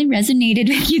totally resonated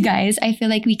with you guys. I feel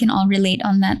like we can all relate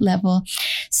on that level.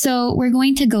 So we're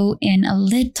going to go in a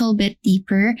little bit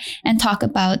deeper and talk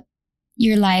about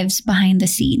your lives behind the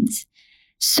scenes.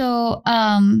 So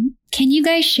can you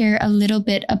guys share a little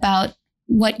bit about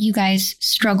what you guys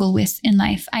struggle with in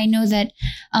life? I know that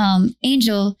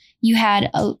Angel, you had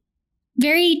a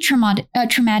very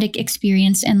traumatic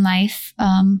experience in life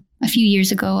a few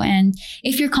years ago, and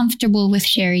if you're comfortable with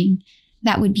sharing,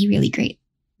 that would be really great.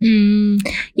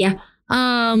 Yeah.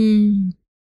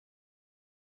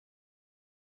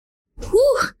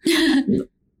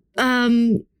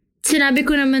 Sinabi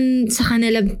ko naman sa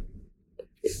kanila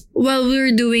while we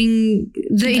were doing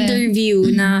the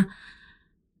interview na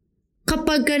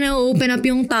kapag ka na-open up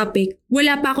yung topic,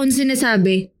 wala pa akong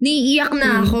sinasabi. Naiiyak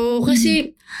na ako.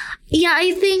 Kasi,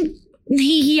 I think,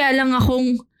 nahihiya lang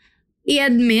akong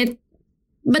i-admit.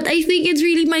 But I think it's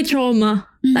really my trauma.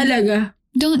 Talaga.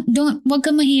 Wag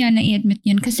ka mahiya na i-admit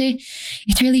yun. Kasi,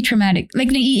 it's really traumatic.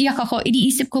 Like, naiiyak ako.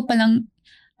 Iniisip ko palang,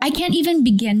 I can't even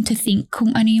begin to think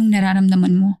kung ano yung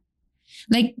nararamdaman mo.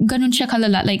 Like, ganun siya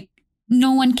kalala. Like,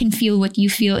 no one can feel what you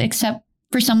feel except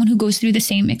for someone who goes through the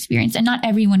same experience, and not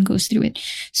everyone goes through it.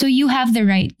 So you have the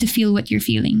right to feel what you're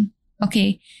feeling.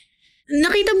 Okay?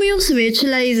 Nakita mo yung switch,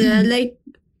 Liza? Like,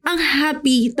 ang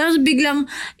happy. Tapos biglang,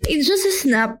 it's just a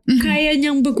snap. Kaya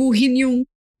niyang baguhin yung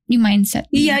mindset.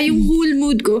 Yeah, yung whole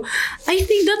mood ko. I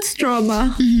think that's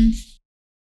trauma.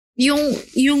 Yung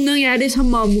nangyari sa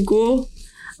mom ko.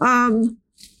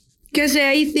 Kasi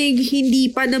I think hindi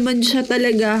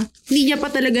niya pa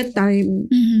talaga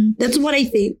time. That's what I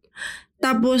think.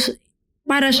 Tapos,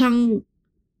 para siyang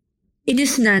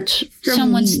in-snatch from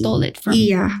someone me. stole it from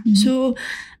Yeah. So,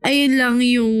 ayun lang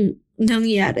yung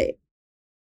nangyari.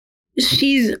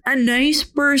 She's a nice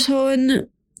person.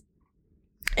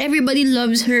 Everybody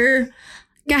loves her.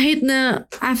 Kahit na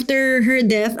after her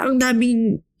death, ang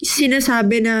daming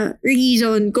sinasabi na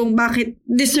reason kung bakit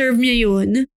deserve niya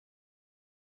yun.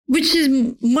 Which is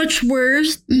much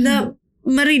worse na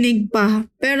marinig pa.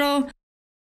 Pero,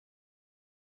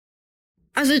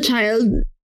 as a child,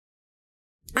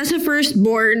 as a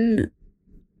firstborn,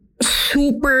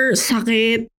 super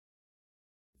sakit.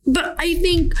 But I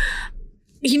think,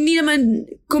 hindi naman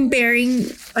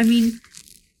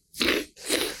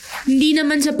hindi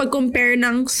naman sa pag-compare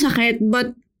ng sakit,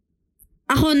 but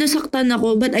ako nasaktan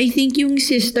ako, but I think yung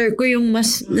sister ko yung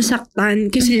mas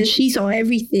nasaktan kasi she saw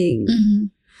everything.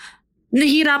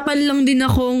 Nahirapan lang din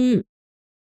akong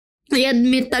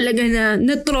i-admit talaga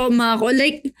na trauma ako.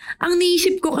 Like, ang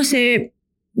naisip ko kasi,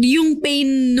 yung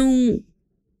pain nung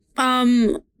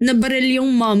nabaril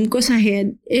yung mom ko sa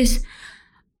head is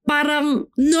parang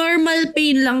normal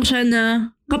pain lang siya na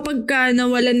kapag ka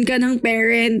nawalan ka ng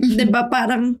parent, diba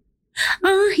parang,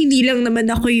 hindi lang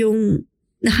naman ako yung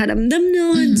nakaramdam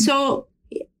nun. So,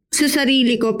 sa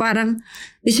sarili ko, parang,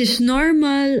 this is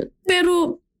normal.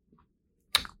 Pero,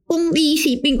 kung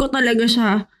iisipin ko talaga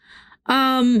siya,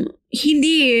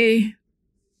 hindi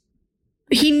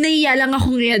hinaya lang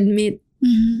akong i-admit.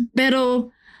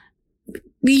 Pero,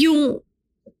 yung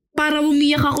para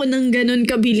umiyak ako ng ganun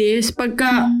kabilis,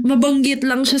 pagka mabanggit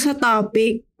lang siya sa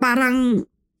topic, parang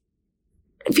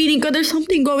feeling ko there's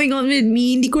something going on with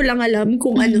me, hindi ko lang alam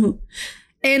kung ano.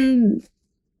 And,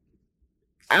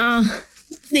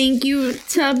 thank you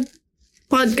sa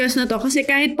podcast na to kasi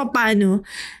kahit papano,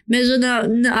 medyo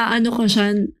naano ko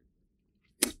siya,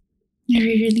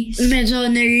 nare-release. Medyo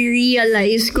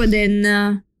nare-realize ko din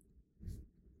na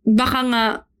baka nga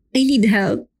I need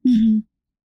help.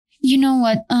 You know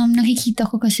what? Nakikita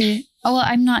ko kasi,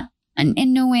 I'm not,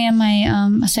 in no way am I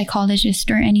a psychologist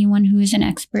or anyone who is an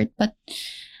expert, but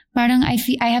parang I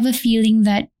have a feeling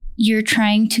that you're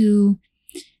trying to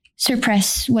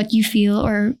suppress what you feel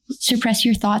or suppress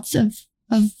your thoughts of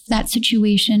that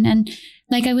situation. And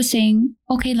like I was saying,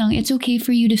 okay lang, it's okay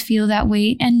for you to feel that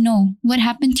way. And no, what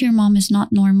happened to your mom is not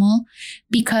normal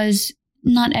because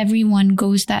not everyone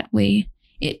goes that way.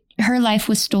 Her life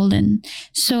was stolen.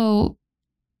 So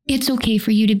it's okay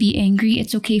for you to be angry.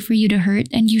 It's okay for you to hurt.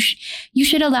 And you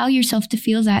should allow yourself to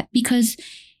feel that because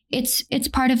it's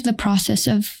part of the process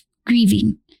of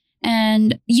grieving.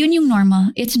 And yun yung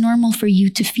normal. It's normal for you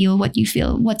to feel what you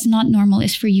feel. What's not normal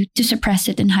is for you to suppress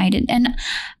it and hide it. And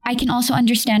I can also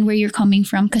understand where you're coming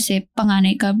from kasi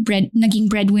panganay ka, naging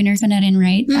breadwinner ka na rin,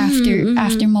 right?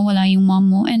 After mawala yung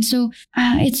mom mo. And so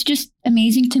it's just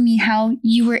amazing to me how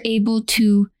you were able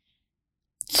to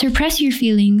suppress your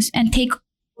feelings and take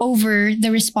over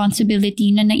the responsibility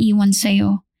na naiwan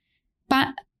sa'yo.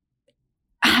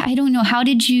 I don't know, how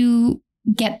did you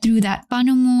get through that?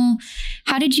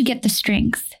 How did you get the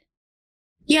strength?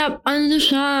 Yeah,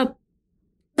 siya,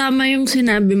 tama yung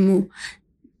sinabi mo.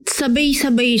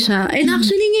 Sabay-sabay siya. And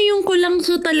actually, ngayon ko lang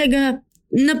siya talaga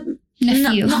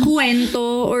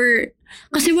nakuwento or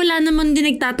kasi wala naman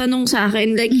din nagtatanong sa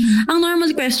akin. Like, ang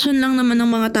normal question lang naman ng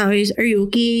mga tao is, are you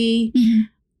okay?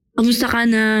 Kamusta ka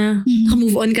na?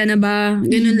 Move on ka na ba?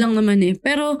 Ganun lang naman eh.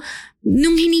 Pero,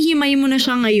 nung hinihimay mo na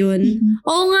siya ngayon,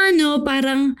 oo nga no,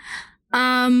 parang,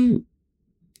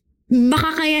 baka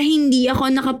kaya hindi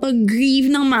ako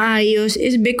nakapag-grieve ng maayos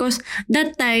is because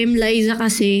that time, Liza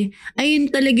kasi,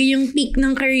 ayun talaga yung peak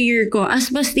ng career ko as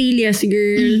Pastillas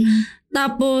girl.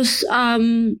 Tapos,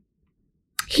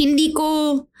 hindi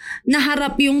ko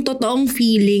naharap yung totoong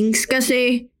feelings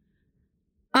kasi,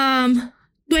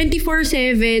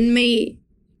 24/7 may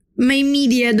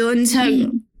media doon sa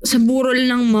burol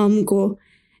ng mom ko.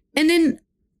 And then,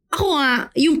 ako nga,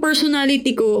 yung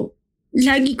personality ko,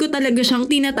 lagi ko talaga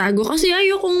siyang tinatago kasi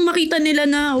ayokong makita nila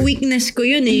na weakness ko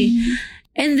yun eh.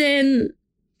 And then,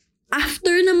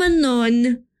 after naman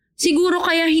nun, siguro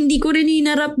kaya hindi ko rin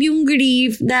hinarap yung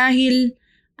grief dahil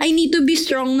I need to be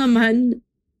strong naman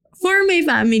for my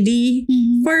family,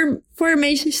 for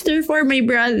my sister, for my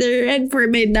brother, and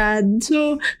for my dad.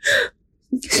 So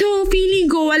feeling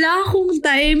ko wala akong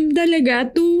time talaga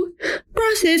to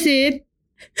process it.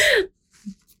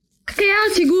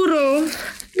 Kaya siguro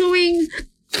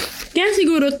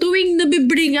tuwing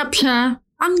nabibring up siya,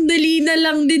 ang dali na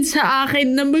lang din sa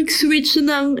akin na mag-switch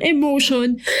ng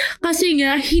emotion kasi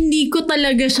nga hindi ko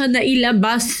talaga siya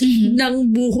nailabas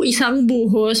ng isang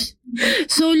buhos.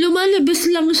 So lumalabas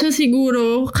lang siya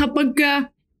siguro kapag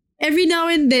every now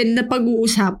and then na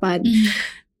pag-uusapan.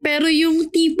 Pero yung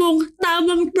tipong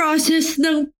tamang process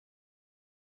ng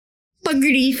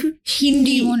pag-grief,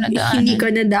 hindi ko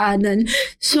nadaanan.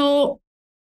 So,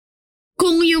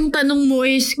 kung yung tanong mo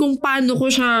is kung paano ko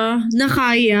siya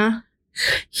nakaya,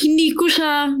 hindi ko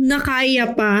siya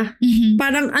nakaya pa.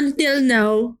 Parang until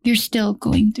now, you're still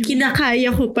going through. Kinakaya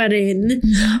ko pa rin.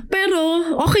 Pero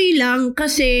okay lang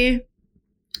kasi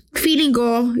feeling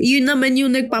ko, yun naman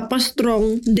yung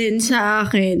nagpapastrong din sa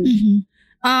akin.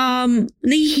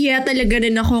 nahihiya talaga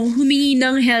rin akong humingi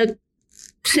ng help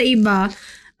sa iba.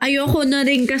 Ayoko na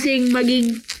rin kasing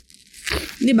maging,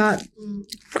 di ba,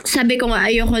 sabi ko nga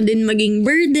ayoko din maging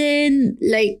burden.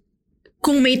 Like,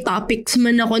 kung may topics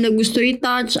man ako na gusto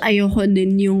i-touch, ayoko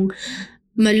din yung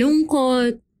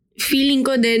malungkot. Feeling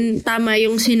ko din, tama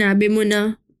yung sinabi mo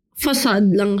na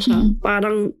facade lang siya.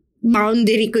 Parang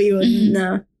boundary ko yun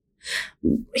na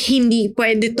hindi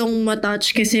pwede tong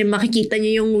matouch kasi makikita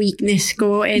niyo yung weakness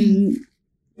ko. And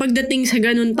pagdating sa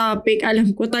ganun topic,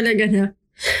 alam ko talaga na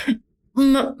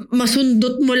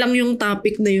masundot mo lang yung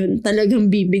topic na yun. Talagang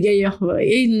bibigay ako.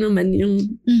 Yun naman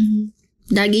yung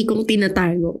lagi kong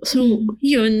tinatago. So,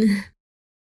 yun.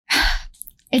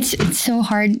 It's so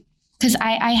hard because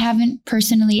I haven't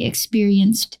personally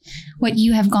experienced what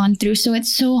you have gone through. So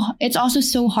it's also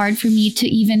so hard for me to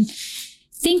even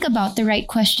think about the right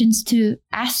questions to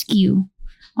ask you,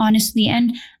 honestly.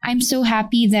 And I'm so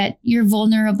happy that you're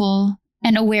vulnerable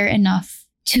and aware enough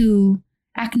to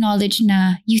acknowledge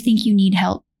na you think you need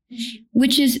help,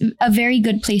 which is a very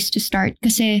good place to start.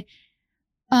 Kasi,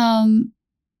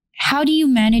 how do you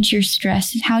manage your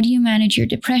stress? How do you manage your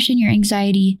depression, your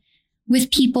anxiety with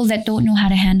people that don't know how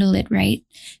to handle it, right?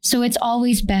 So it's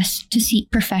always best to seek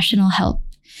professional help.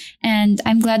 And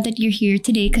I'm glad that you're here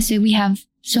today kasi we have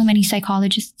so many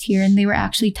psychologists here and they were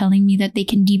actually telling me that they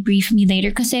can debrief me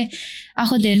later kasi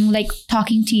ako din, like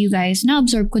talking to you guys,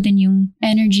 na-absorb ko din yung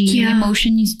energy, yung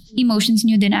emotions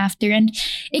nyo din after, and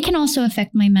it can also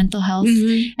affect my mental health.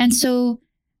 And so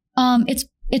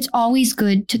it's always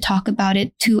good to talk about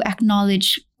it, to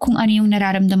acknowledge kung ano yung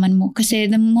nararamdaman mo kasi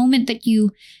the moment that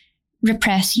you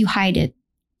repress, you hide it,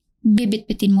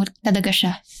 bibit-bitin mo talaga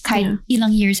siya kahit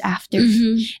ilang years after.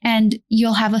 And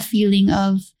you'll have a feeling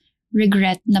of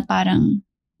regret na parang,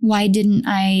 why didn't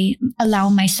I allow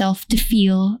myself to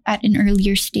feel at an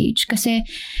earlier stage? Kasi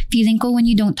feeling ko when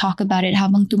you don't talk about it,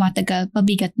 habang tumatagal,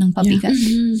 pabigat ng pabigat.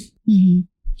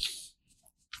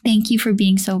 Thank you for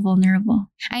being so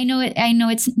vulnerable. I know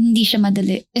it's hindi siya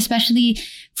madali, especially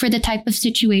for the type of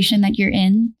situation that you're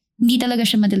in. Hindi talaga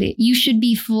siya madali. You should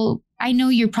be full. I know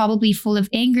you're probably full of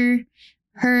anger,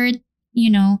 hurt,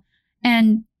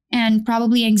 and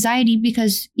probably anxiety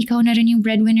because ikaw na rin yung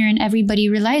breadwinner and everybody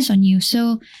relies on you.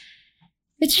 So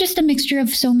it's just a mixture of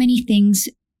so many things.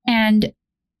 And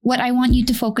what I want you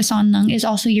to focus on lang is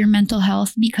also your mental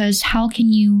health, because how can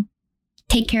you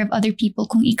take care of other people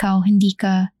kung ikaw hindi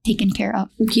ka taken care of?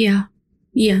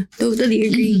 Yeah, totally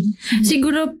agree.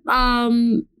 Siguro,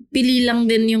 pili lang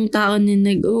din yung tao na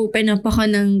nag-open up ako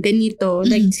ng ganito.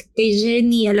 Like kay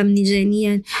Jenny, alam ni Jenny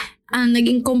yan.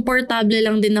 Naging komportable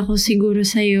lang din ako siguro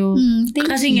sa'yo.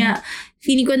 Kasi nga,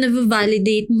 feeling ko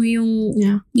na-validate mo yung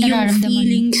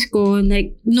feelings ko.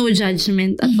 Like, no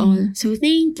judgment at all. So,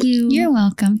 thank you. You're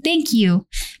welcome. Thank you.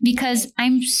 Because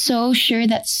I'm so sure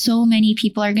that so many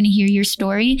people are going to hear your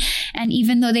story. And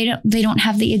even though they don't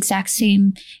have the exact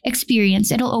same experience,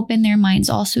 it'll open their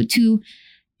minds also to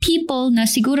people na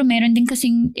siguro meron din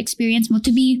kasing experience mo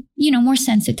to be, more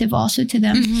sensitive also to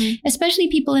them. Especially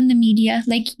people in the media.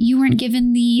 Like, you weren't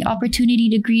given the opportunity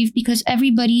to grieve because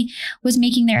everybody was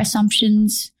making their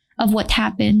assumptions of what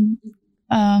happened.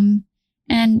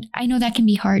 And I know that can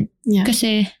be hard.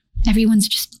 Kasi everyone's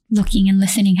just looking and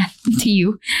listening to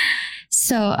you.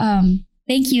 So,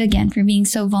 thank you again for being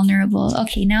so vulnerable.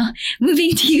 Okay, now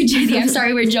moving to you, Jenny. I'm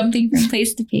sorry we're jumping from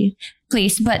place to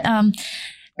place. But,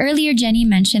 earlier, Jenny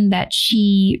mentioned that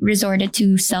she resorted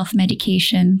to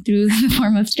self-medication through the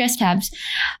form of stress tabs.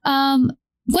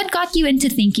 What got you into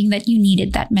thinking that you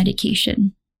needed that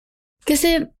medication?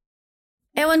 Kasi,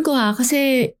 ewan ko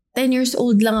kasi 10 years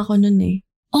old lang ako nun eh.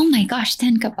 Oh my gosh,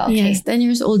 10 ka pa. Okay. Yes, 10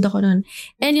 years old ako nun.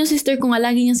 And yung sister ko nga,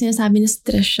 lagi niyang sinasabi na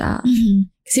stress siya.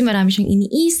 Kasi marami siyang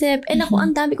iniisip. And ako,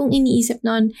 ang dami kong iniisip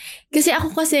nun. Kasi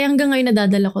hanggang ngayon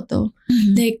nadadala ko to.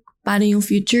 Like, paano yung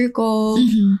future ko?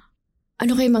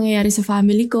 Ano kayo mangyayari sa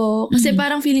family ko? Kasi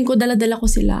parang feeling ko dala-dala ko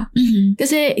sila.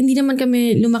 Kasi hindi naman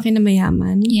kami lumaki na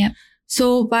mayaman. Yep.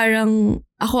 So parang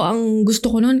ako ang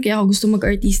gusto ko noon, kaya ako gusto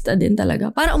mag-artista din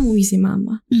talaga. Para umuwi si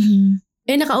mama.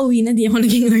 Nakauwi na, di ako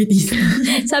naging artista.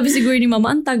 Sabi siguro ni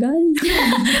mama, ang tagal.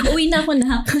 Uwi na ako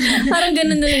na. Parang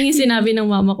ganun na lang yung sinabi ng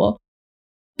mama ko.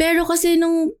 Pero kasi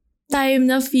nung time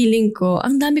na feeling ko,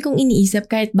 ang dami kong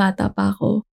iniisip kahit bata pa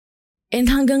ako. And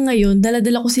hanggang ngayon,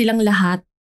 dala-dala ko silang lahat.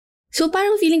 So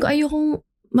parang feeling ko ayokong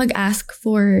mag-ask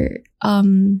for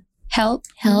help.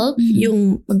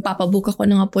 Yung magpapabook ako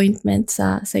ng appointment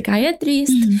sa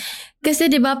psychiatrist. Kasi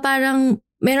 'di ba parang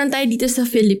meron tayo dito sa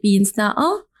Philippines na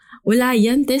wala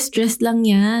yan, stress lang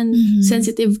yan.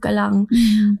 Sensitive ka lang.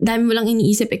 Dami mo lang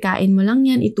iniisip, ikain mo lang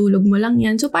yan, itulog mo lang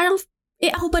yan. So parang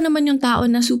ako pa naman yung tao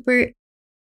na super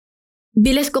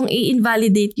bilis kong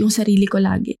i-invalidate yung sarili ko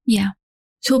lagi. Yeah.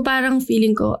 So parang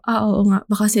feeling ko, oo nga,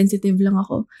 baka sensitive lang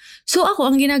ako. So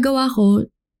ako, ang ginagawa ko,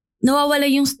 nawawala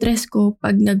yung stress ko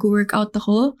pag nag-workout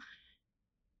ako.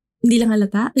 Hindi lang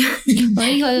halata.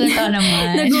 Ay, halata naman.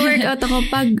 Nag-workout ako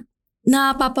pag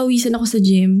napapawisan ako sa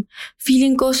gym.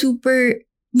 Feeling ko super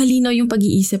malinaw yung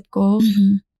pag-iisip ko.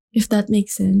 Mm-hmm. If that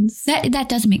makes sense. That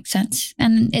does make sense.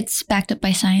 And it's backed up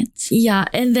by science. Yeah.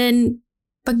 And then,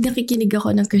 pag nakikinig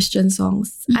ako ng Christian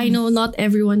songs, I know not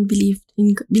everyone believe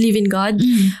in God.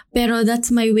 Pero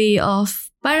that's my way of,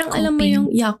 parang coping. Alam mo yung,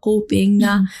 coping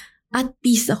na at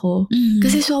peace ako.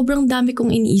 Kasi sobrang dami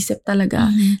kong iniisip talaga.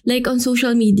 Like on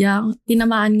social media,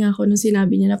 tinamaan nga ako nung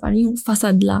sinabi niya na parang yung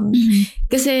facade lang.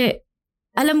 Kasi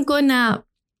alam ko na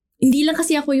hindi lang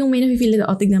kasi ako yung may nafe-feel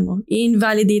na, tignan mo,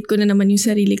 i-invalidate ko na naman yung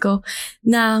sarili ko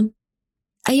na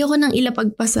ayoko nang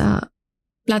ilapag pa sa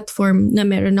platform na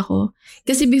meron ako.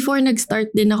 Kasi before nag-start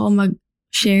din ako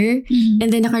mag-share and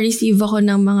then naka-receive ako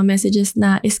ng mga messages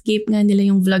na escape nga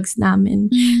nila yung vlogs namin.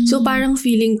 So parang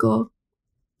feeling ko,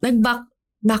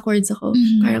 backwards ako.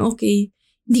 Parang okay,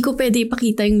 hindi ko pwede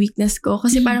ipakita yung weakness ko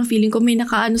kasi parang feeling ko may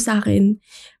nakaano sa akin.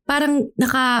 Parang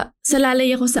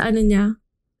nakasalalay ako sa ano niya,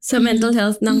 sa mental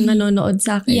health ng nanonood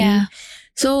sa akin. Yeah.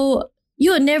 So,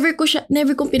 yun, never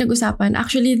kong pinag-usapan.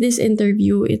 Actually, this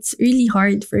interview, it's really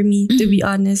hard for me, to be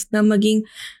honest, na maging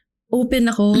open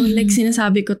ako, like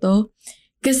sinasabi ko to.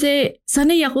 Kasi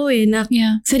sanay ako na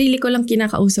sarili ko lang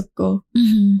kinakausap ko.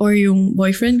 Or yung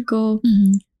boyfriend ko,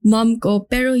 mom ko,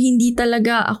 pero hindi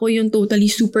talaga ako yung totally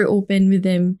super open with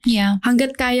them. Yeah.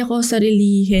 Hanggat kaya ko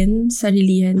sarilihin.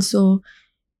 So,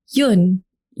 yun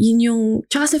yung,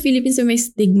 tsaka sa Philippines may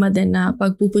stigma din na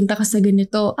pag pupunta ka sa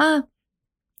ganito,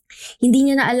 hindi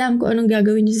niya na alam kung anong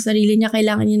gagawin niya sa sarili niya,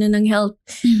 kailangan niya na ng help.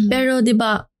 Pero 'di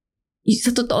ba,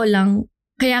 sa totoo lang,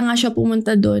 kaya nga siya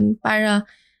pumunta doon para,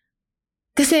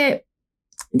 kasi,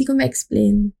 hindi ko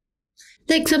ma-explain.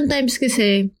 Like sometimes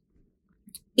kasi,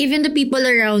 even the people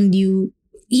around you,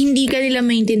 hindi ka nila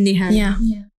maintindihan. Yeah.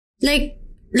 Like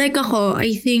ako,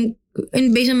 I think,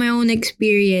 and based on my own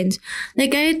experience,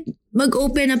 like kahit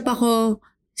mag-open up ako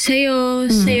sa'yo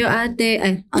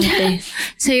ate,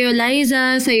 sa'yo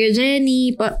Liza, sa'yo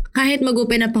Jenny, kahit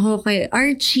mag-open up ako kay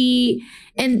Archie,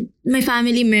 and my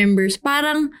family members,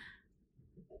 parang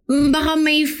baka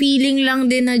may feeling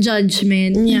lang din na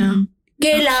judgment. Yeah.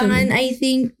 Kailangan, I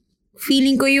think,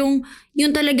 feeling ko yung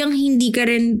talagang hindi ka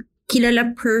rin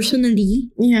kilala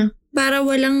personally. Yeah. Para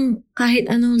walang kahit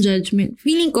anong judgment.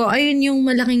 Feeling ko, ayun yung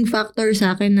malaking factor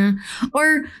sa akin na,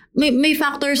 or may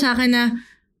factor sa akin na,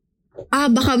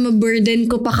 baka ma-burden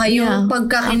ko pa kayo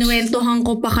pagka kinuwentuhan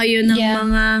ko pa kayo ng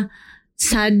mga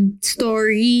sad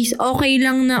stories. Okay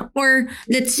lang na, or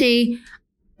let's say,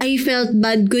 I felt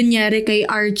bad kunyari kay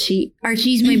Archie.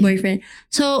 Archie's my boyfriend.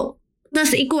 So,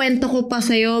 tas ikuwento ko pa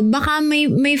sa'yo, baka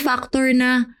may factor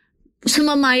na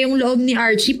sumama yung loob ni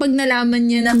Archie pag nalaman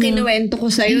niya na kinuwento ko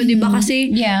sa'yo, di ba?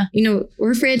 Kasi,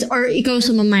 we're friends, or ikaw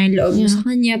sumama yung loob mo sa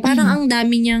kanya. Parang ang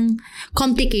dami niyang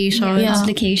complications.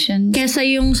 Kesa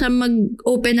yung sa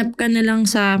mag-open up ka na lang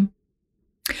sa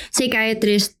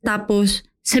psychiatrist, tapos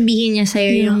sabihin niya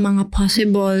sa'yo yung mga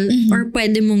possible or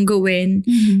pwede mong gawin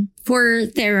for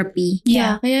therapy.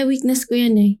 Yeah. Kaya weakness ko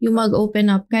yan yung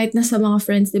mag-open up. Kahit nasa mga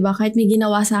friends, di ba? Kahit may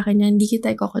ginawa sa akin yan, hindi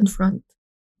kita i-confront.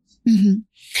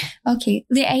 Okay.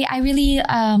 I really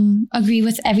agree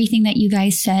with everything that you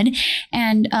guys said.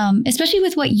 And especially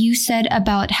with what you said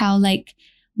about how, like,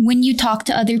 when you talk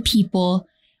to other people,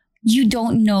 you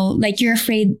don't know, like, you're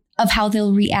afraid of how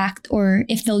they'll react or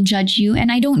if they'll judge you.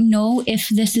 And I don't know if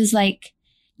this is, like,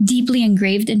 deeply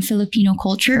engraved in Filipino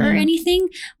culture or anything,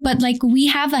 but, like, we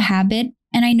have a habit,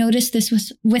 and I noticed this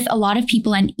with a lot of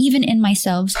people and even in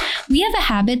myself, we have a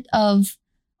habit of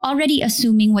already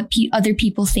assuming what other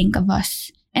people think of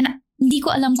us. And hindi ko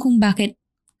alam kung bakit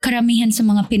karamihan sa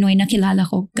mga Pinoy na kilala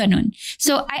ko, ganun.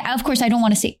 So, of course, I don't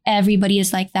want to say everybody is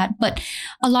like that, but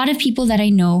a lot of people that I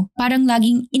know, parang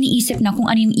laging iniisip na kung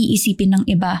ano yung iisipin ng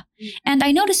iba. And I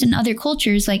noticed in other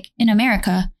cultures, like in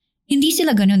America, hindi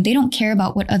sila ganun. They don't care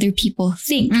about what other people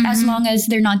think as long as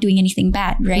they're not doing anything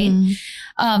bad, right?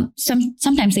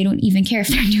 Sometimes they don't even care if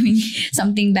they're doing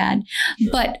something bad.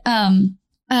 But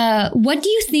what do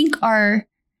you think are,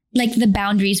 like, the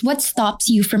boundaries? What stops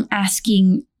you from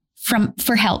asking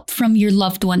for help from your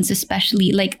loved ones,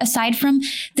 especially? Like, aside from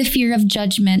the fear of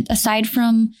judgment, aside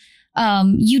from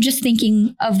you just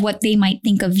thinking of what they might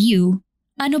think of you,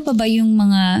 ano pa ba yung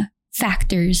mga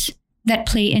factors that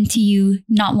play into you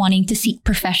not wanting to seek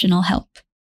professional help?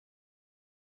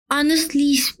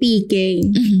 Honestly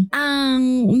speaking,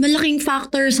 ang malaking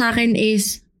factor sa akin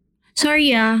is,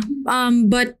 sorry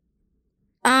but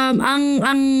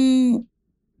ang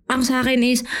sa akin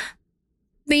is,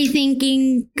 may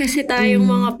thinking kasi tayong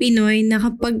mga Pinoy na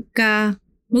kapag ka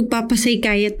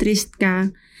magpapapsychiatrist ka,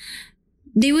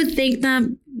 they would think na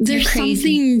there's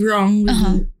something wrong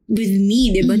with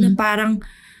me, diba? Na parang,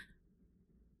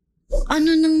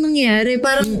 ano nang nangyari?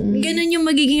 Parang ganun yung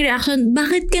magiging reaction.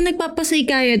 Bakit ka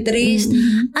nagpapapsychiatrist?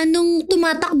 Anong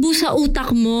tumatakbo sa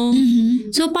utak mo?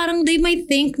 So parang they might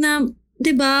think na,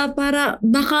 diba, para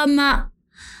baka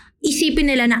isipin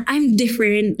nila na I'm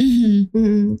different.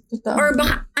 Or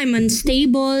baka I'm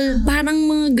unstable. Parang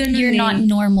mga ganun. You're not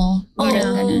normal.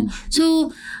 So,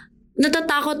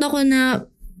 natatakot ako na,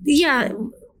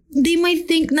 they might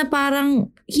think na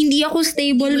parang hindi ako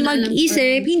stable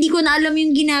mag-isip. Hindi ko na alam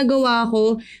yung ginagawa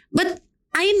ko. But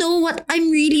I know what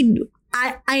I'm really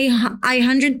I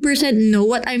 100% know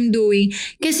what I'm doing.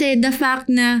 Kasi the fact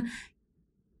na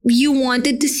you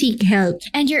wanted to seek help.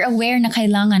 And you're aware na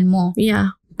kailangan mo.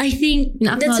 Yeah. I think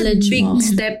that's a big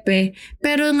step eh.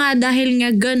 Pero nga dahil nga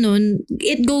ganun,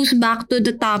 it goes back to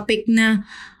the topic na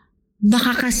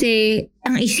baka kasi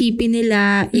ang isipin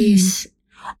nila is,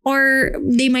 or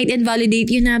they might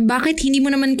invalidate you na bakit hindi mo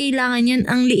naman kailangan yan,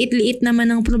 ang liit-liit naman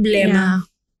ng problema.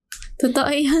 Totoo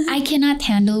yan. I cannot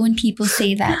handle when people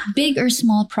say that. Big or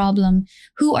small problem,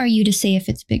 who are you to say if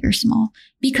it's big or small?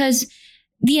 Because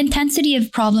the intensity of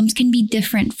problems can be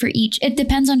different for each. It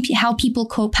depends on how people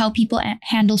cope, how people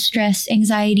handle stress,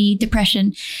 anxiety,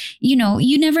 depression. You know,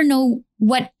 you never know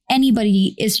what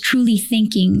anybody is truly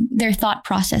thinking, their thought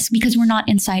process, because we're not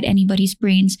inside anybody's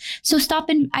brains. So stop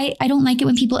I don't like it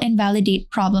when people invalidate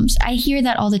problems. I hear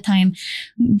that all the time.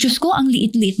 Diyos ko, ang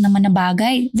liit-liit naman na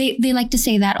bagay. They like to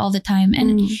say that all the time.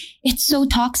 And it's so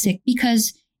toxic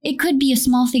because it could be a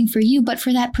small thing for you, but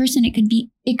for that person, it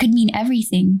could mean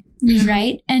everything.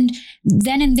 Right? And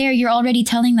then and there, you're already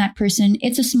telling that person,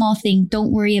 it's a small thing.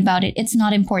 Don't worry about it. It's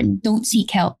not important. Don't seek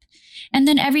help. And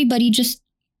then everybody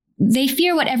they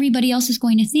fear what everybody else is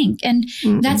going to think. And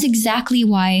that's exactly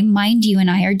why Mind You and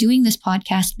I are doing this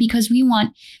podcast, because we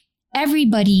want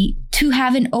everybody to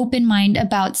have an open mind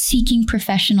about seeking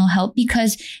professional help,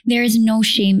 because there is no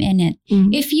shame in it.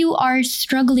 If you are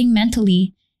struggling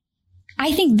mentally,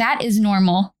 I think that is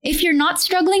normal. If you're not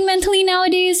struggling mentally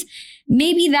nowadays,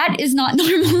 maybe that is not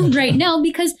normal right now,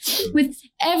 because with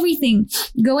everything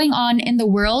going on in the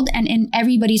world and in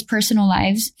everybody's personal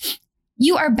lives,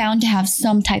 you are bound to have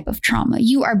some type of trauma.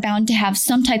 You are bound to have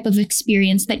some type of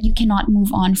experience that you cannot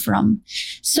move on from.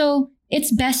 So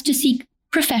it's best to seek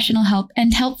professional help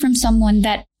and help from someone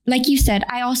that, like you said,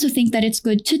 I also think that it's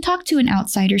good to talk to an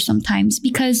outsider sometimes,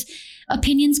 because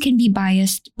opinions can be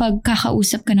biased pag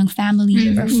kakausap ka ng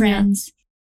family or friends.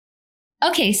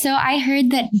 Okay, so I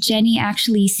heard that Jenny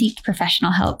actually sought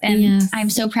professional help, and I'm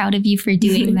so proud of you for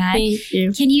doing that. Thank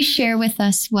you. Can you share with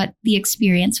us what the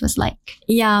experience was like?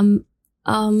 Yeah,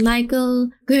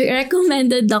 Michael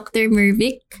recommended Dr.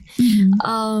 Mervick.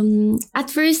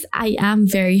 At first, I am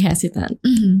very hesitant.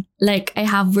 Like, I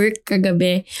have work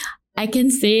kagabi. I can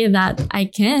say that I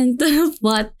can't,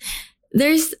 but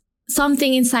there's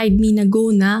something inside me na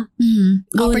go na.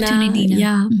 Go Opportunity na.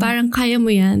 Yeah, parang kaya mo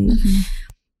yan.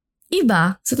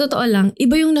 Iba, sa totoo lang,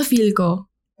 iba yung na-feel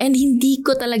ko. And hindi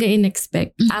ko talaga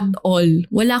in-expect at all.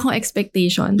 Wala akong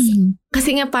expectations.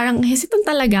 Kasi nga parang hesitant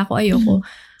talaga ako, ayoko.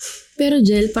 Pero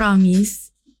Jel,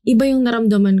 promise, iba yung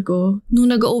naramdaman ko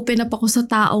nung nag-open up ako sa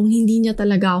taong hindi niya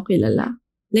talaga ako kilala.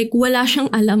 Like, wala siyang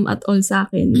alam at all sa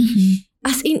akin.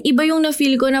 As in, iba yung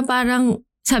na-feel ko na parang,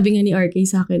 sabi nga ni RK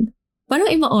sa akin, parang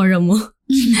iba aura mo.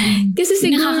 Kasi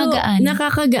siguro,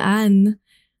 nakakagaan.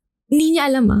 Hindi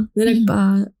niya alam na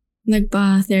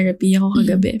nagpa-therapy ako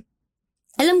kagabi.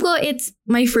 Alam ko, it's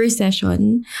my first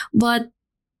session, but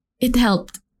it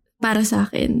helped para sa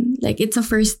akin. Like, it's a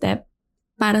first step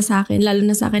para sa akin, lalo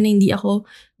na sa akin na hindi ako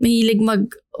mahilig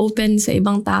mag-open sa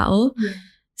ibang tao.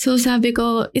 So sabi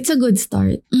ko, it's a good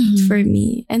start for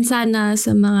me. And sana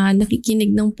sa mga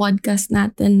nakikinig ng podcast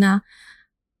natin na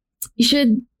you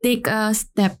should take a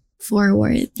step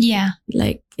forward. Yeah.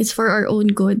 Like, it's for our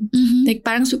own good. Like,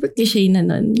 parang super cliche na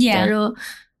nun. Yeah. Pero,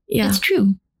 yeah. It's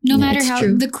true. No matter how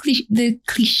true. the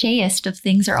clichéest of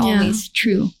things are always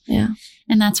true. Yeah.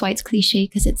 And that's why it's cliche,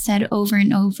 because it's said over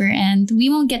and over. And we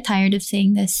won't get tired of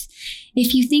saying this.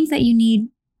 If you think that you need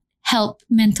help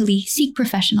mentally, seek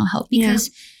professional help, because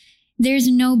there's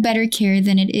no better care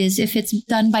than it is if it's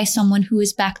done by someone who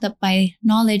is backed up by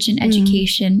knowledge and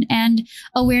education and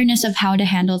awareness of how to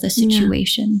handle the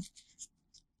situation.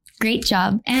 Great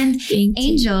job. And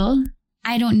Angel,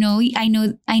 I don't know. I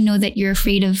know that you're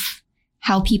afraid of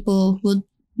how people will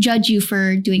judge you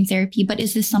for doing therapy, but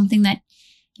is this something that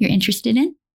you're interested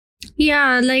in?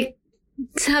 Yeah, like,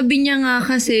 sabi niya nga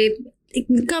kasi,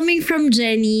 coming from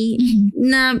Jenny,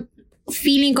 na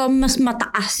feeling ko mas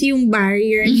mataas yung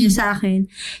barrier niya sa akin.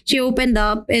 She opened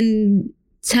up and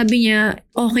sabi niya,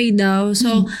 okay daw.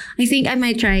 So, I think I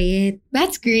might try it.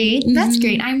 That's great. That's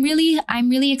great. I'm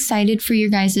really excited for your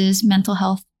guys' mental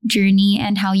health journey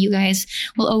and how you guys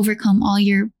will overcome all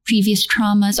your previous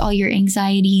traumas, all your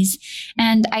anxieties.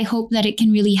 And I hope that it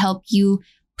can really help you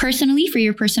personally for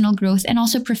your personal growth and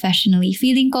also professionally.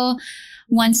 Feeling ko,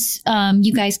 once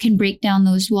you guys can break down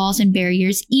those walls and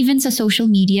barriers, even sa social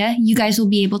media, you guys will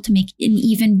be able to make an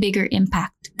even bigger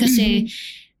impact. Kasi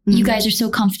you guys are so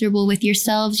comfortable with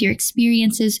yourselves, your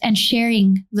experiences, and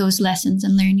sharing those lessons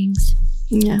and learnings.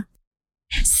 Yeah.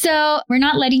 So we're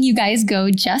not letting you guys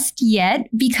go just yet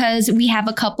because we have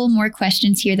a couple more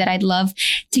questions here that I'd love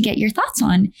to get your thoughts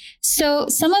on. So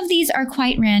some of these are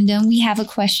quite random. We have a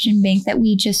question bank that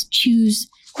we just choose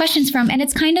questions from, and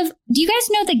it's kind of, do you guys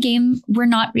know the game We're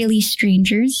Not Really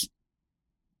Strangers?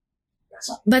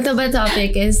 Bato Ba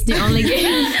Topic is the only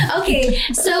game. Okay,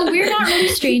 so We're Not Really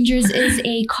Strangers is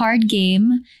a card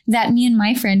game that me and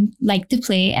my friend like to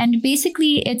play, and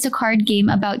basically it's a card game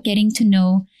about getting to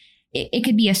know, it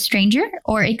could be a stranger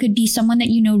or it could be someone that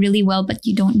you know really well but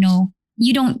you don't know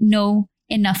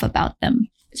enough about them.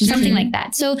 Something like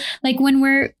that. So like when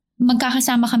we're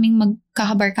magkakasama kaming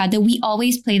magkakabarkada, we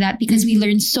always play that because we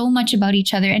learn so much about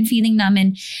each other and feeling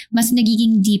namin mas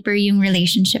nagiging deeper yung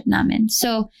relationship namin.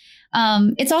 So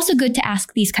it's also good to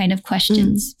ask these kind of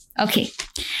questions. Okay.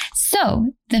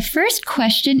 So the first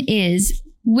question is,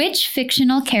 which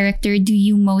fictional character do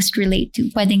you most relate to?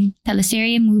 Pwedeng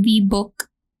teleserye, movie, book,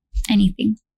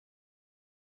 anything.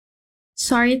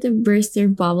 Sorry to burst your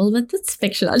bubble, but that's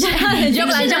fictional. Joke lang.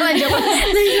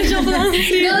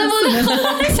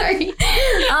 Sorry.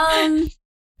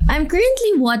 I'm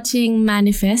currently watching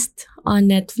Manifest on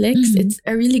Netflix. It's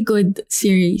a really good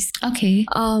series. Okay.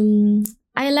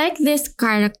 I like this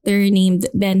character named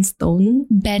Ben Stone.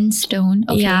 Ben Stone.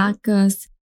 Okay. Yeah, because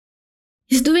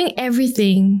he's doing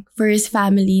everything for his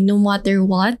family no matter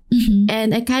what.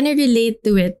 And I kind of relate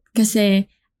to it kasi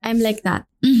I'm like that.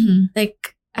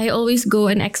 Like, I always go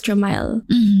an extra mile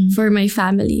for my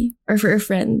family or for a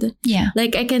friend. Yeah.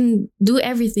 Like, I can do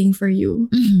everything for you.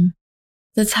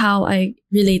 That's how I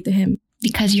relate to him.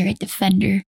 Because you're a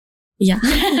defender. Yeah.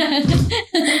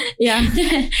 Yeah.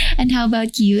 And how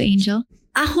about you, Angel?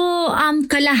 Ako,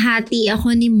 kalahati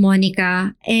ako ni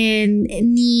Monica and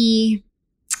ni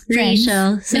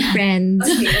Rachel sa Friends.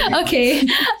 Okay.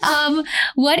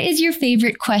 What is your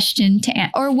favorite question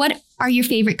or what are your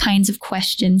favorite kinds of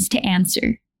questions to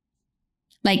answer?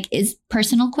 Like, is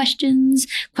personal questions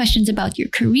about your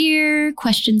career,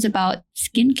 questions about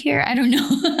skincare? I don't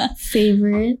know.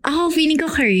 Favorite? Ako, feeling ko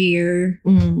career.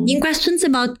 Yung questions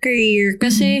about career.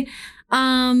 Kasi,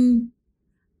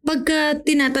 pagka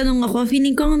tinatanong ako,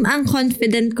 feeling ko ang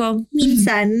confident ko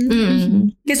minsan.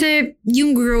 Kasi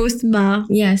yung growth ba,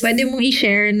 pwede mong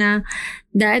i-share na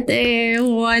dati 1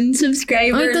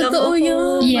 subscriber lang ako.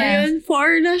 Yeah. Ngayon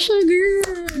 4 na siya, girl.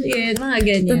 Yeah, mga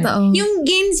ganyan. Totoo. Yung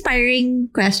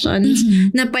game-inspiring questions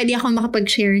na pwede ako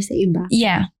makapag-share sa iba.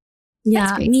 Yeah.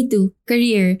 Yeah, me too.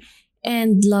 Career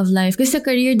and love life. Kasi sa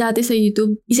career dati sa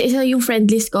YouTube, isa-isa yung friend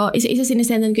list ko, isa-isa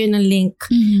sinesendan ko yun ng link.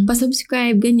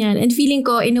 Pa-subscribe, ganyan. And feeling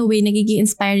ko, in a way, nagiging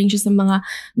inspiring siya sa mga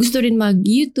gusto rin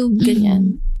mag-YouTube,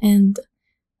 ganyan. And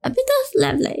a bit of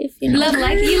love life. You know? Love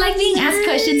life? You like being asked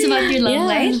questions about your love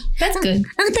life? That's good.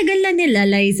 Ang tagal na nila,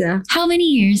 Liza. How many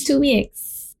years? 2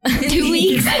 weeks. 2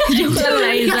 weeks? Joke lang,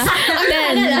 Liza.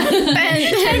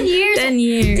 10 years. 10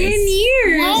 years?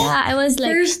 Yeah, I was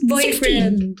like first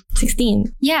boyfriend.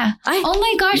 16. Yeah. Ay. Oh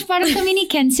my gosh, parang kami ni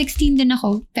Ken, 16 din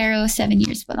ako. Pero 7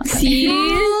 years pa lang kami.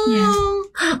 Yeah.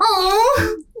 Oh.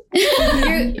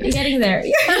 You're getting there.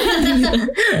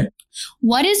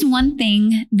 What is one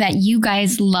thing that you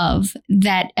guys love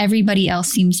that everybody else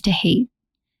seems to hate?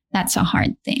 That's a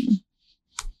hard thing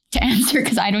to answer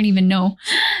because I don't even know.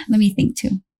 Let me think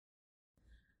too.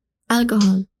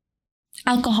 Alcohol.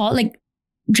 Alcohol? Like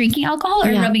drinking alcohol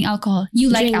or Yeah. rubbing alcohol?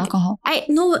 You like alcohol? I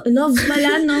no love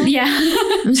pala, no. Yeah.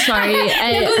 I'm sorry.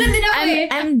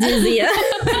 I'm dizzy.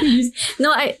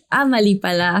 No, mali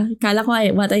pala. Kala ko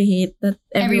what I hate that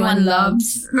everyone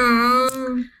loves.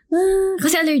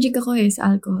 Kasi allergic ako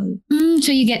sa alcohol.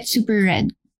 So you get super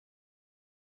red.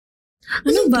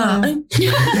 Ano ba?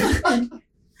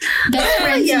 Best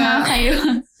friends nga kayo.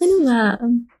 Ano ba?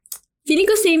 Feeling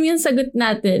ko same yung sagot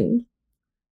natin.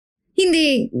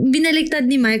 Hindi.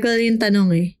 Binaliktad ni Michael yung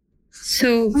tanong eh.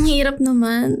 So, Ang hirap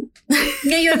naman.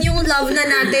 ngayon yung love na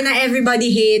natin na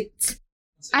everybody hates.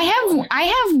 I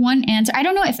have one answer. I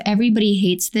don't know if everybody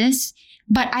hates this,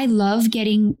 but I love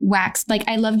getting waxed. Like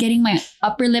I love getting my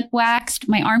upper lip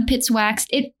waxed, my armpits waxed,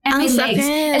 and my legs,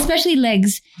 especially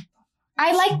legs.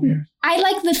 I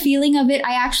like the feeling of it.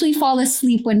 I actually fall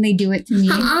asleep when they do it to me.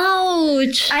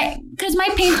 Ouch! Because my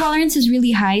pain tolerance is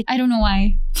really high. I don't know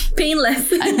why.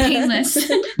 Painless. I'm painless.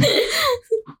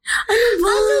 Ano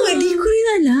ba? Hindi ko rin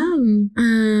alam.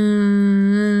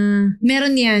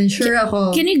 Meron yan. Sure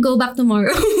ako. Can we go back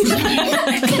tomorrow?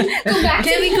 Go back.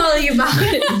 Can we call you back?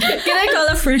 Can I call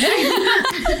a friend?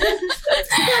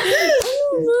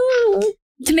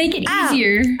 To make it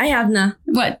easier. I have na.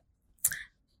 What?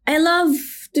 I love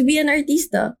to be an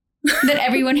artista. That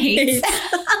everyone hates.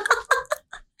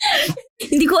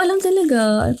 Hindi ko alam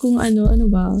talaga kung ano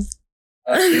ba.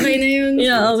 Okay na yun.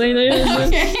 Yeah, okay na yun.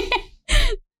 Okay.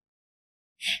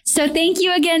 So thank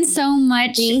you again so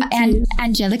much,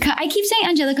 Angelica. I keep saying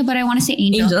Angelica, but I want to say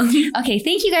Angel. Okay,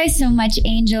 thank you guys so much,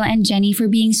 Angel and Jenny, for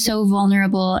being so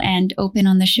vulnerable and open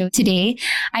on the show today.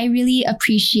 I really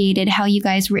appreciated how you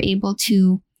guys were able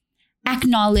to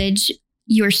acknowledge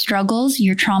your struggles,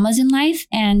 your traumas in life,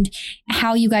 and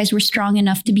how you guys were strong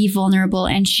enough to be vulnerable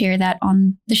and share that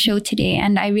on the show today.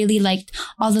 And I really liked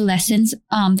all the lessons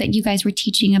that you guys were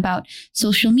teaching about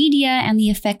social media and the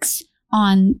effects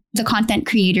on the content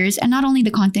creators, and not only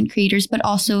the content creators, but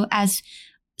also as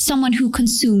someone who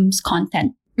consumes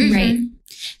content, right?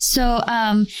 So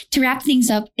to wrap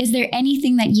things up, is there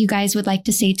anything that you guys would like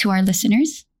to say to our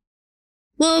listeners?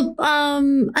 Well,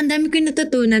 ang dami ko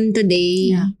natutunan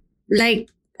today. Yeah.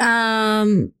 Like,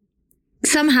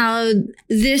 somehow,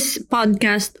 this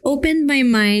podcast opened my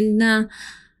mind na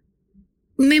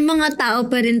may mga tao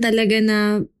pa rin talaga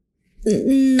na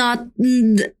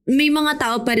may mga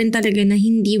tao pa rin talaga na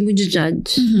hindi mo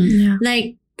judge. Yeah.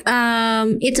 Like,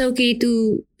 it's okay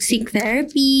to seek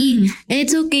therapy, and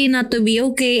it's okay not to be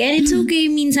okay, and it's okay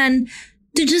minsan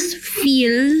to just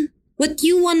feel what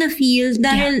you wanna feel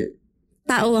dahil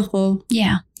tao ako.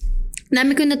 Yeah.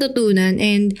 Dami ko natutunan,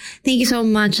 and thank you so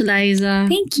much,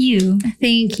 Liza. Thank you.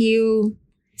 Thank you.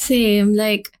 Same.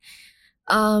 Like,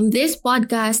 this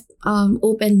podcast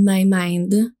opened my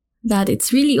mind that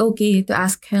it's really okay to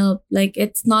ask help. Like,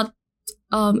 it's not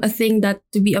a thing that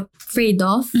to be afraid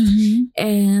of.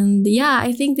 And yeah,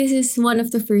 I think this is one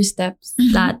of the first steps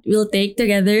that we'll take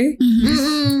together.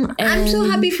 I'm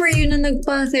so happy for you na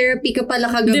nagpa-therapy ka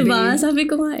pala kagabi. Diba? Sabi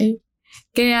ko nga eh.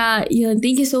 Kaya, yun,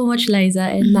 thank you so much, Liza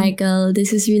and Michael.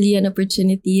 This is really an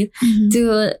opportunity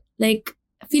to, like,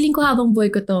 feeling ko habang buhay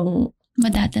ko tong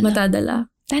matadala.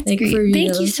 That's like, great.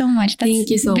 Thank you so much. That's Thank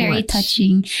you so very much.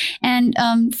 touching. And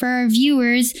for our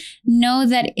viewers, know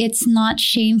that it's not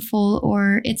shameful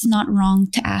or it's not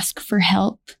wrong to ask for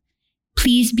help.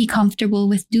 Please be comfortable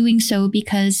with doing so,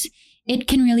 because it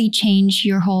can really change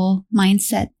your whole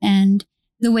mindset and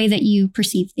the way that you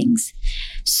perceive things.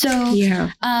 So,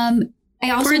 Yeah. I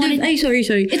also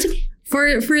sorry. It's okay.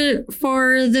 For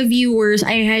the viewers,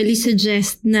 I highly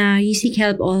suggest na you seek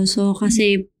help also,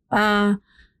 kasi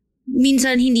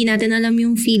minsan hindi natin alam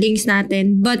yung feelings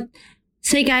natin, but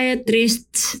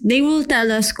psychiatrists, they will tell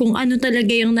us kung ano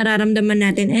talaga yung nararamdaman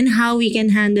natin and how we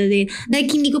can handle it. Like,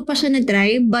 hindi ko pa siya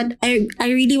na-try, but I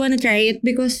really wanna try it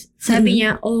because sabi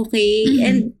niya, okay.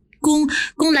 And kung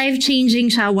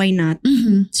life-changing siya, why not?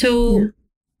 So,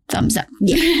 thumbs up.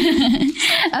 Yeah.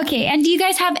 Okay. And do you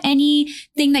guys have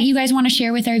anything that you guys want to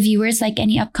share with our viewers, like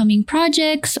any upcoming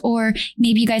projects, or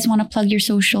maybe you guys want to plug your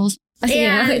socials?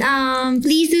 Yeah,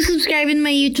 please do subscribe in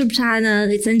my YouTube channel.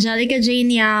 It's Angelica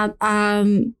Jane Yap.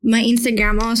 My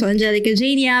Instagram also Angelica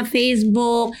Jane Yap.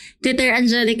 Facebook, Twitter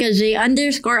Angelica J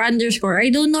 __. I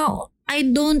don't know. I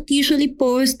don't usually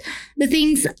post the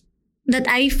things that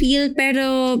I feel,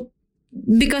 pero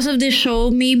because of this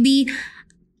show, maybe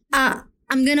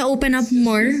I'm gonna open up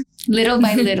more. Little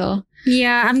by little.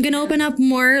 Yeah, I'm gonna open up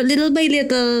more little by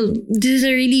little. This is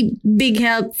a really big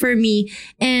help for me.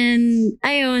 And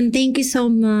ayun, thank you so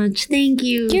much. Thank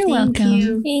you. You're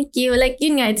welcome. Thank you. Like,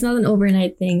 yun nga, it's not an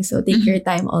overnight thing. So, take your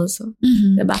time also.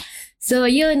 Diba? So,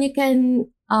 yun, you can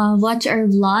watch our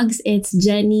vlogs. It's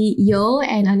Jenny Yo.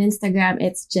 And on Instagram,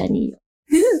 it's Jenny Yo.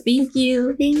 Thank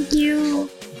you. Thank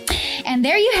you. And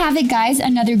there you have it, guys.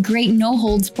 Another great no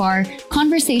holds bar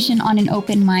conversation on an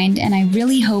open mind. And I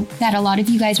really hope that a lot of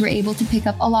you guys were able to pick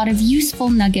up a lot of useful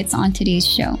nuggets on today's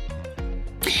show.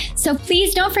 So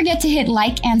please don't forget to hit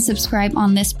like and subscribe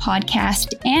on this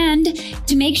podcast, and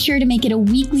to make sure to make it a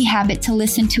weekly habit to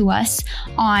listen to us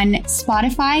on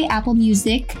Spotify, Apple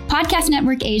Music, Podcast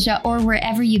Network Asia, or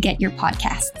wherever you get your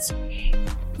podcasts.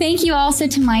 Thank you also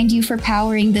to Mind You for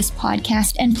powering this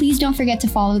podcast. And please don't forget to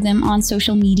follow them on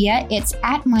social media. It's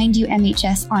at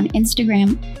MindYouMHS on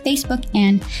Instagram, Facebook,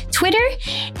 and Twitter.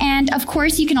 And of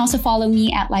course, you can also follow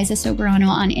me at Liza Soberano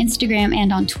on Instagram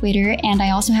and on Twitter. And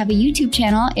I also have a YouTube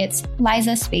channel. It's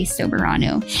Liza Space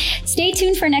Soberano. Stay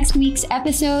tuned for next week's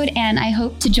episode. And I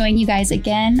hope to join you guys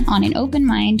again on An Open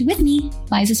Mind with me,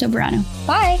 Liza Soberano.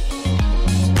 Bye.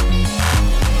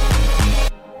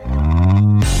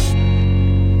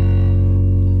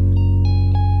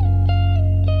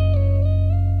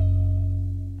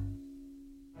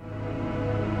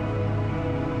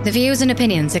 The views and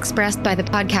opinions expressed by the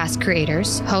podcast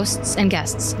creators, hosts, and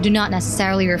guests do not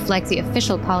necessarily reflect the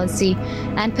official policy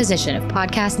and position of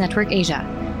Podcast Network Asia,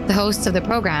 the hosts of the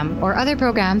program, or other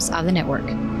programs of the network.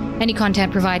 Any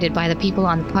content provided by the people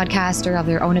on the podcast are of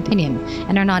their own opinion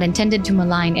and are not intended to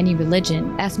malign any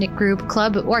religion, ethnic group,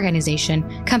 club,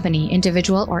 organization, company,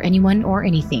 individual, or anyone or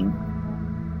anything.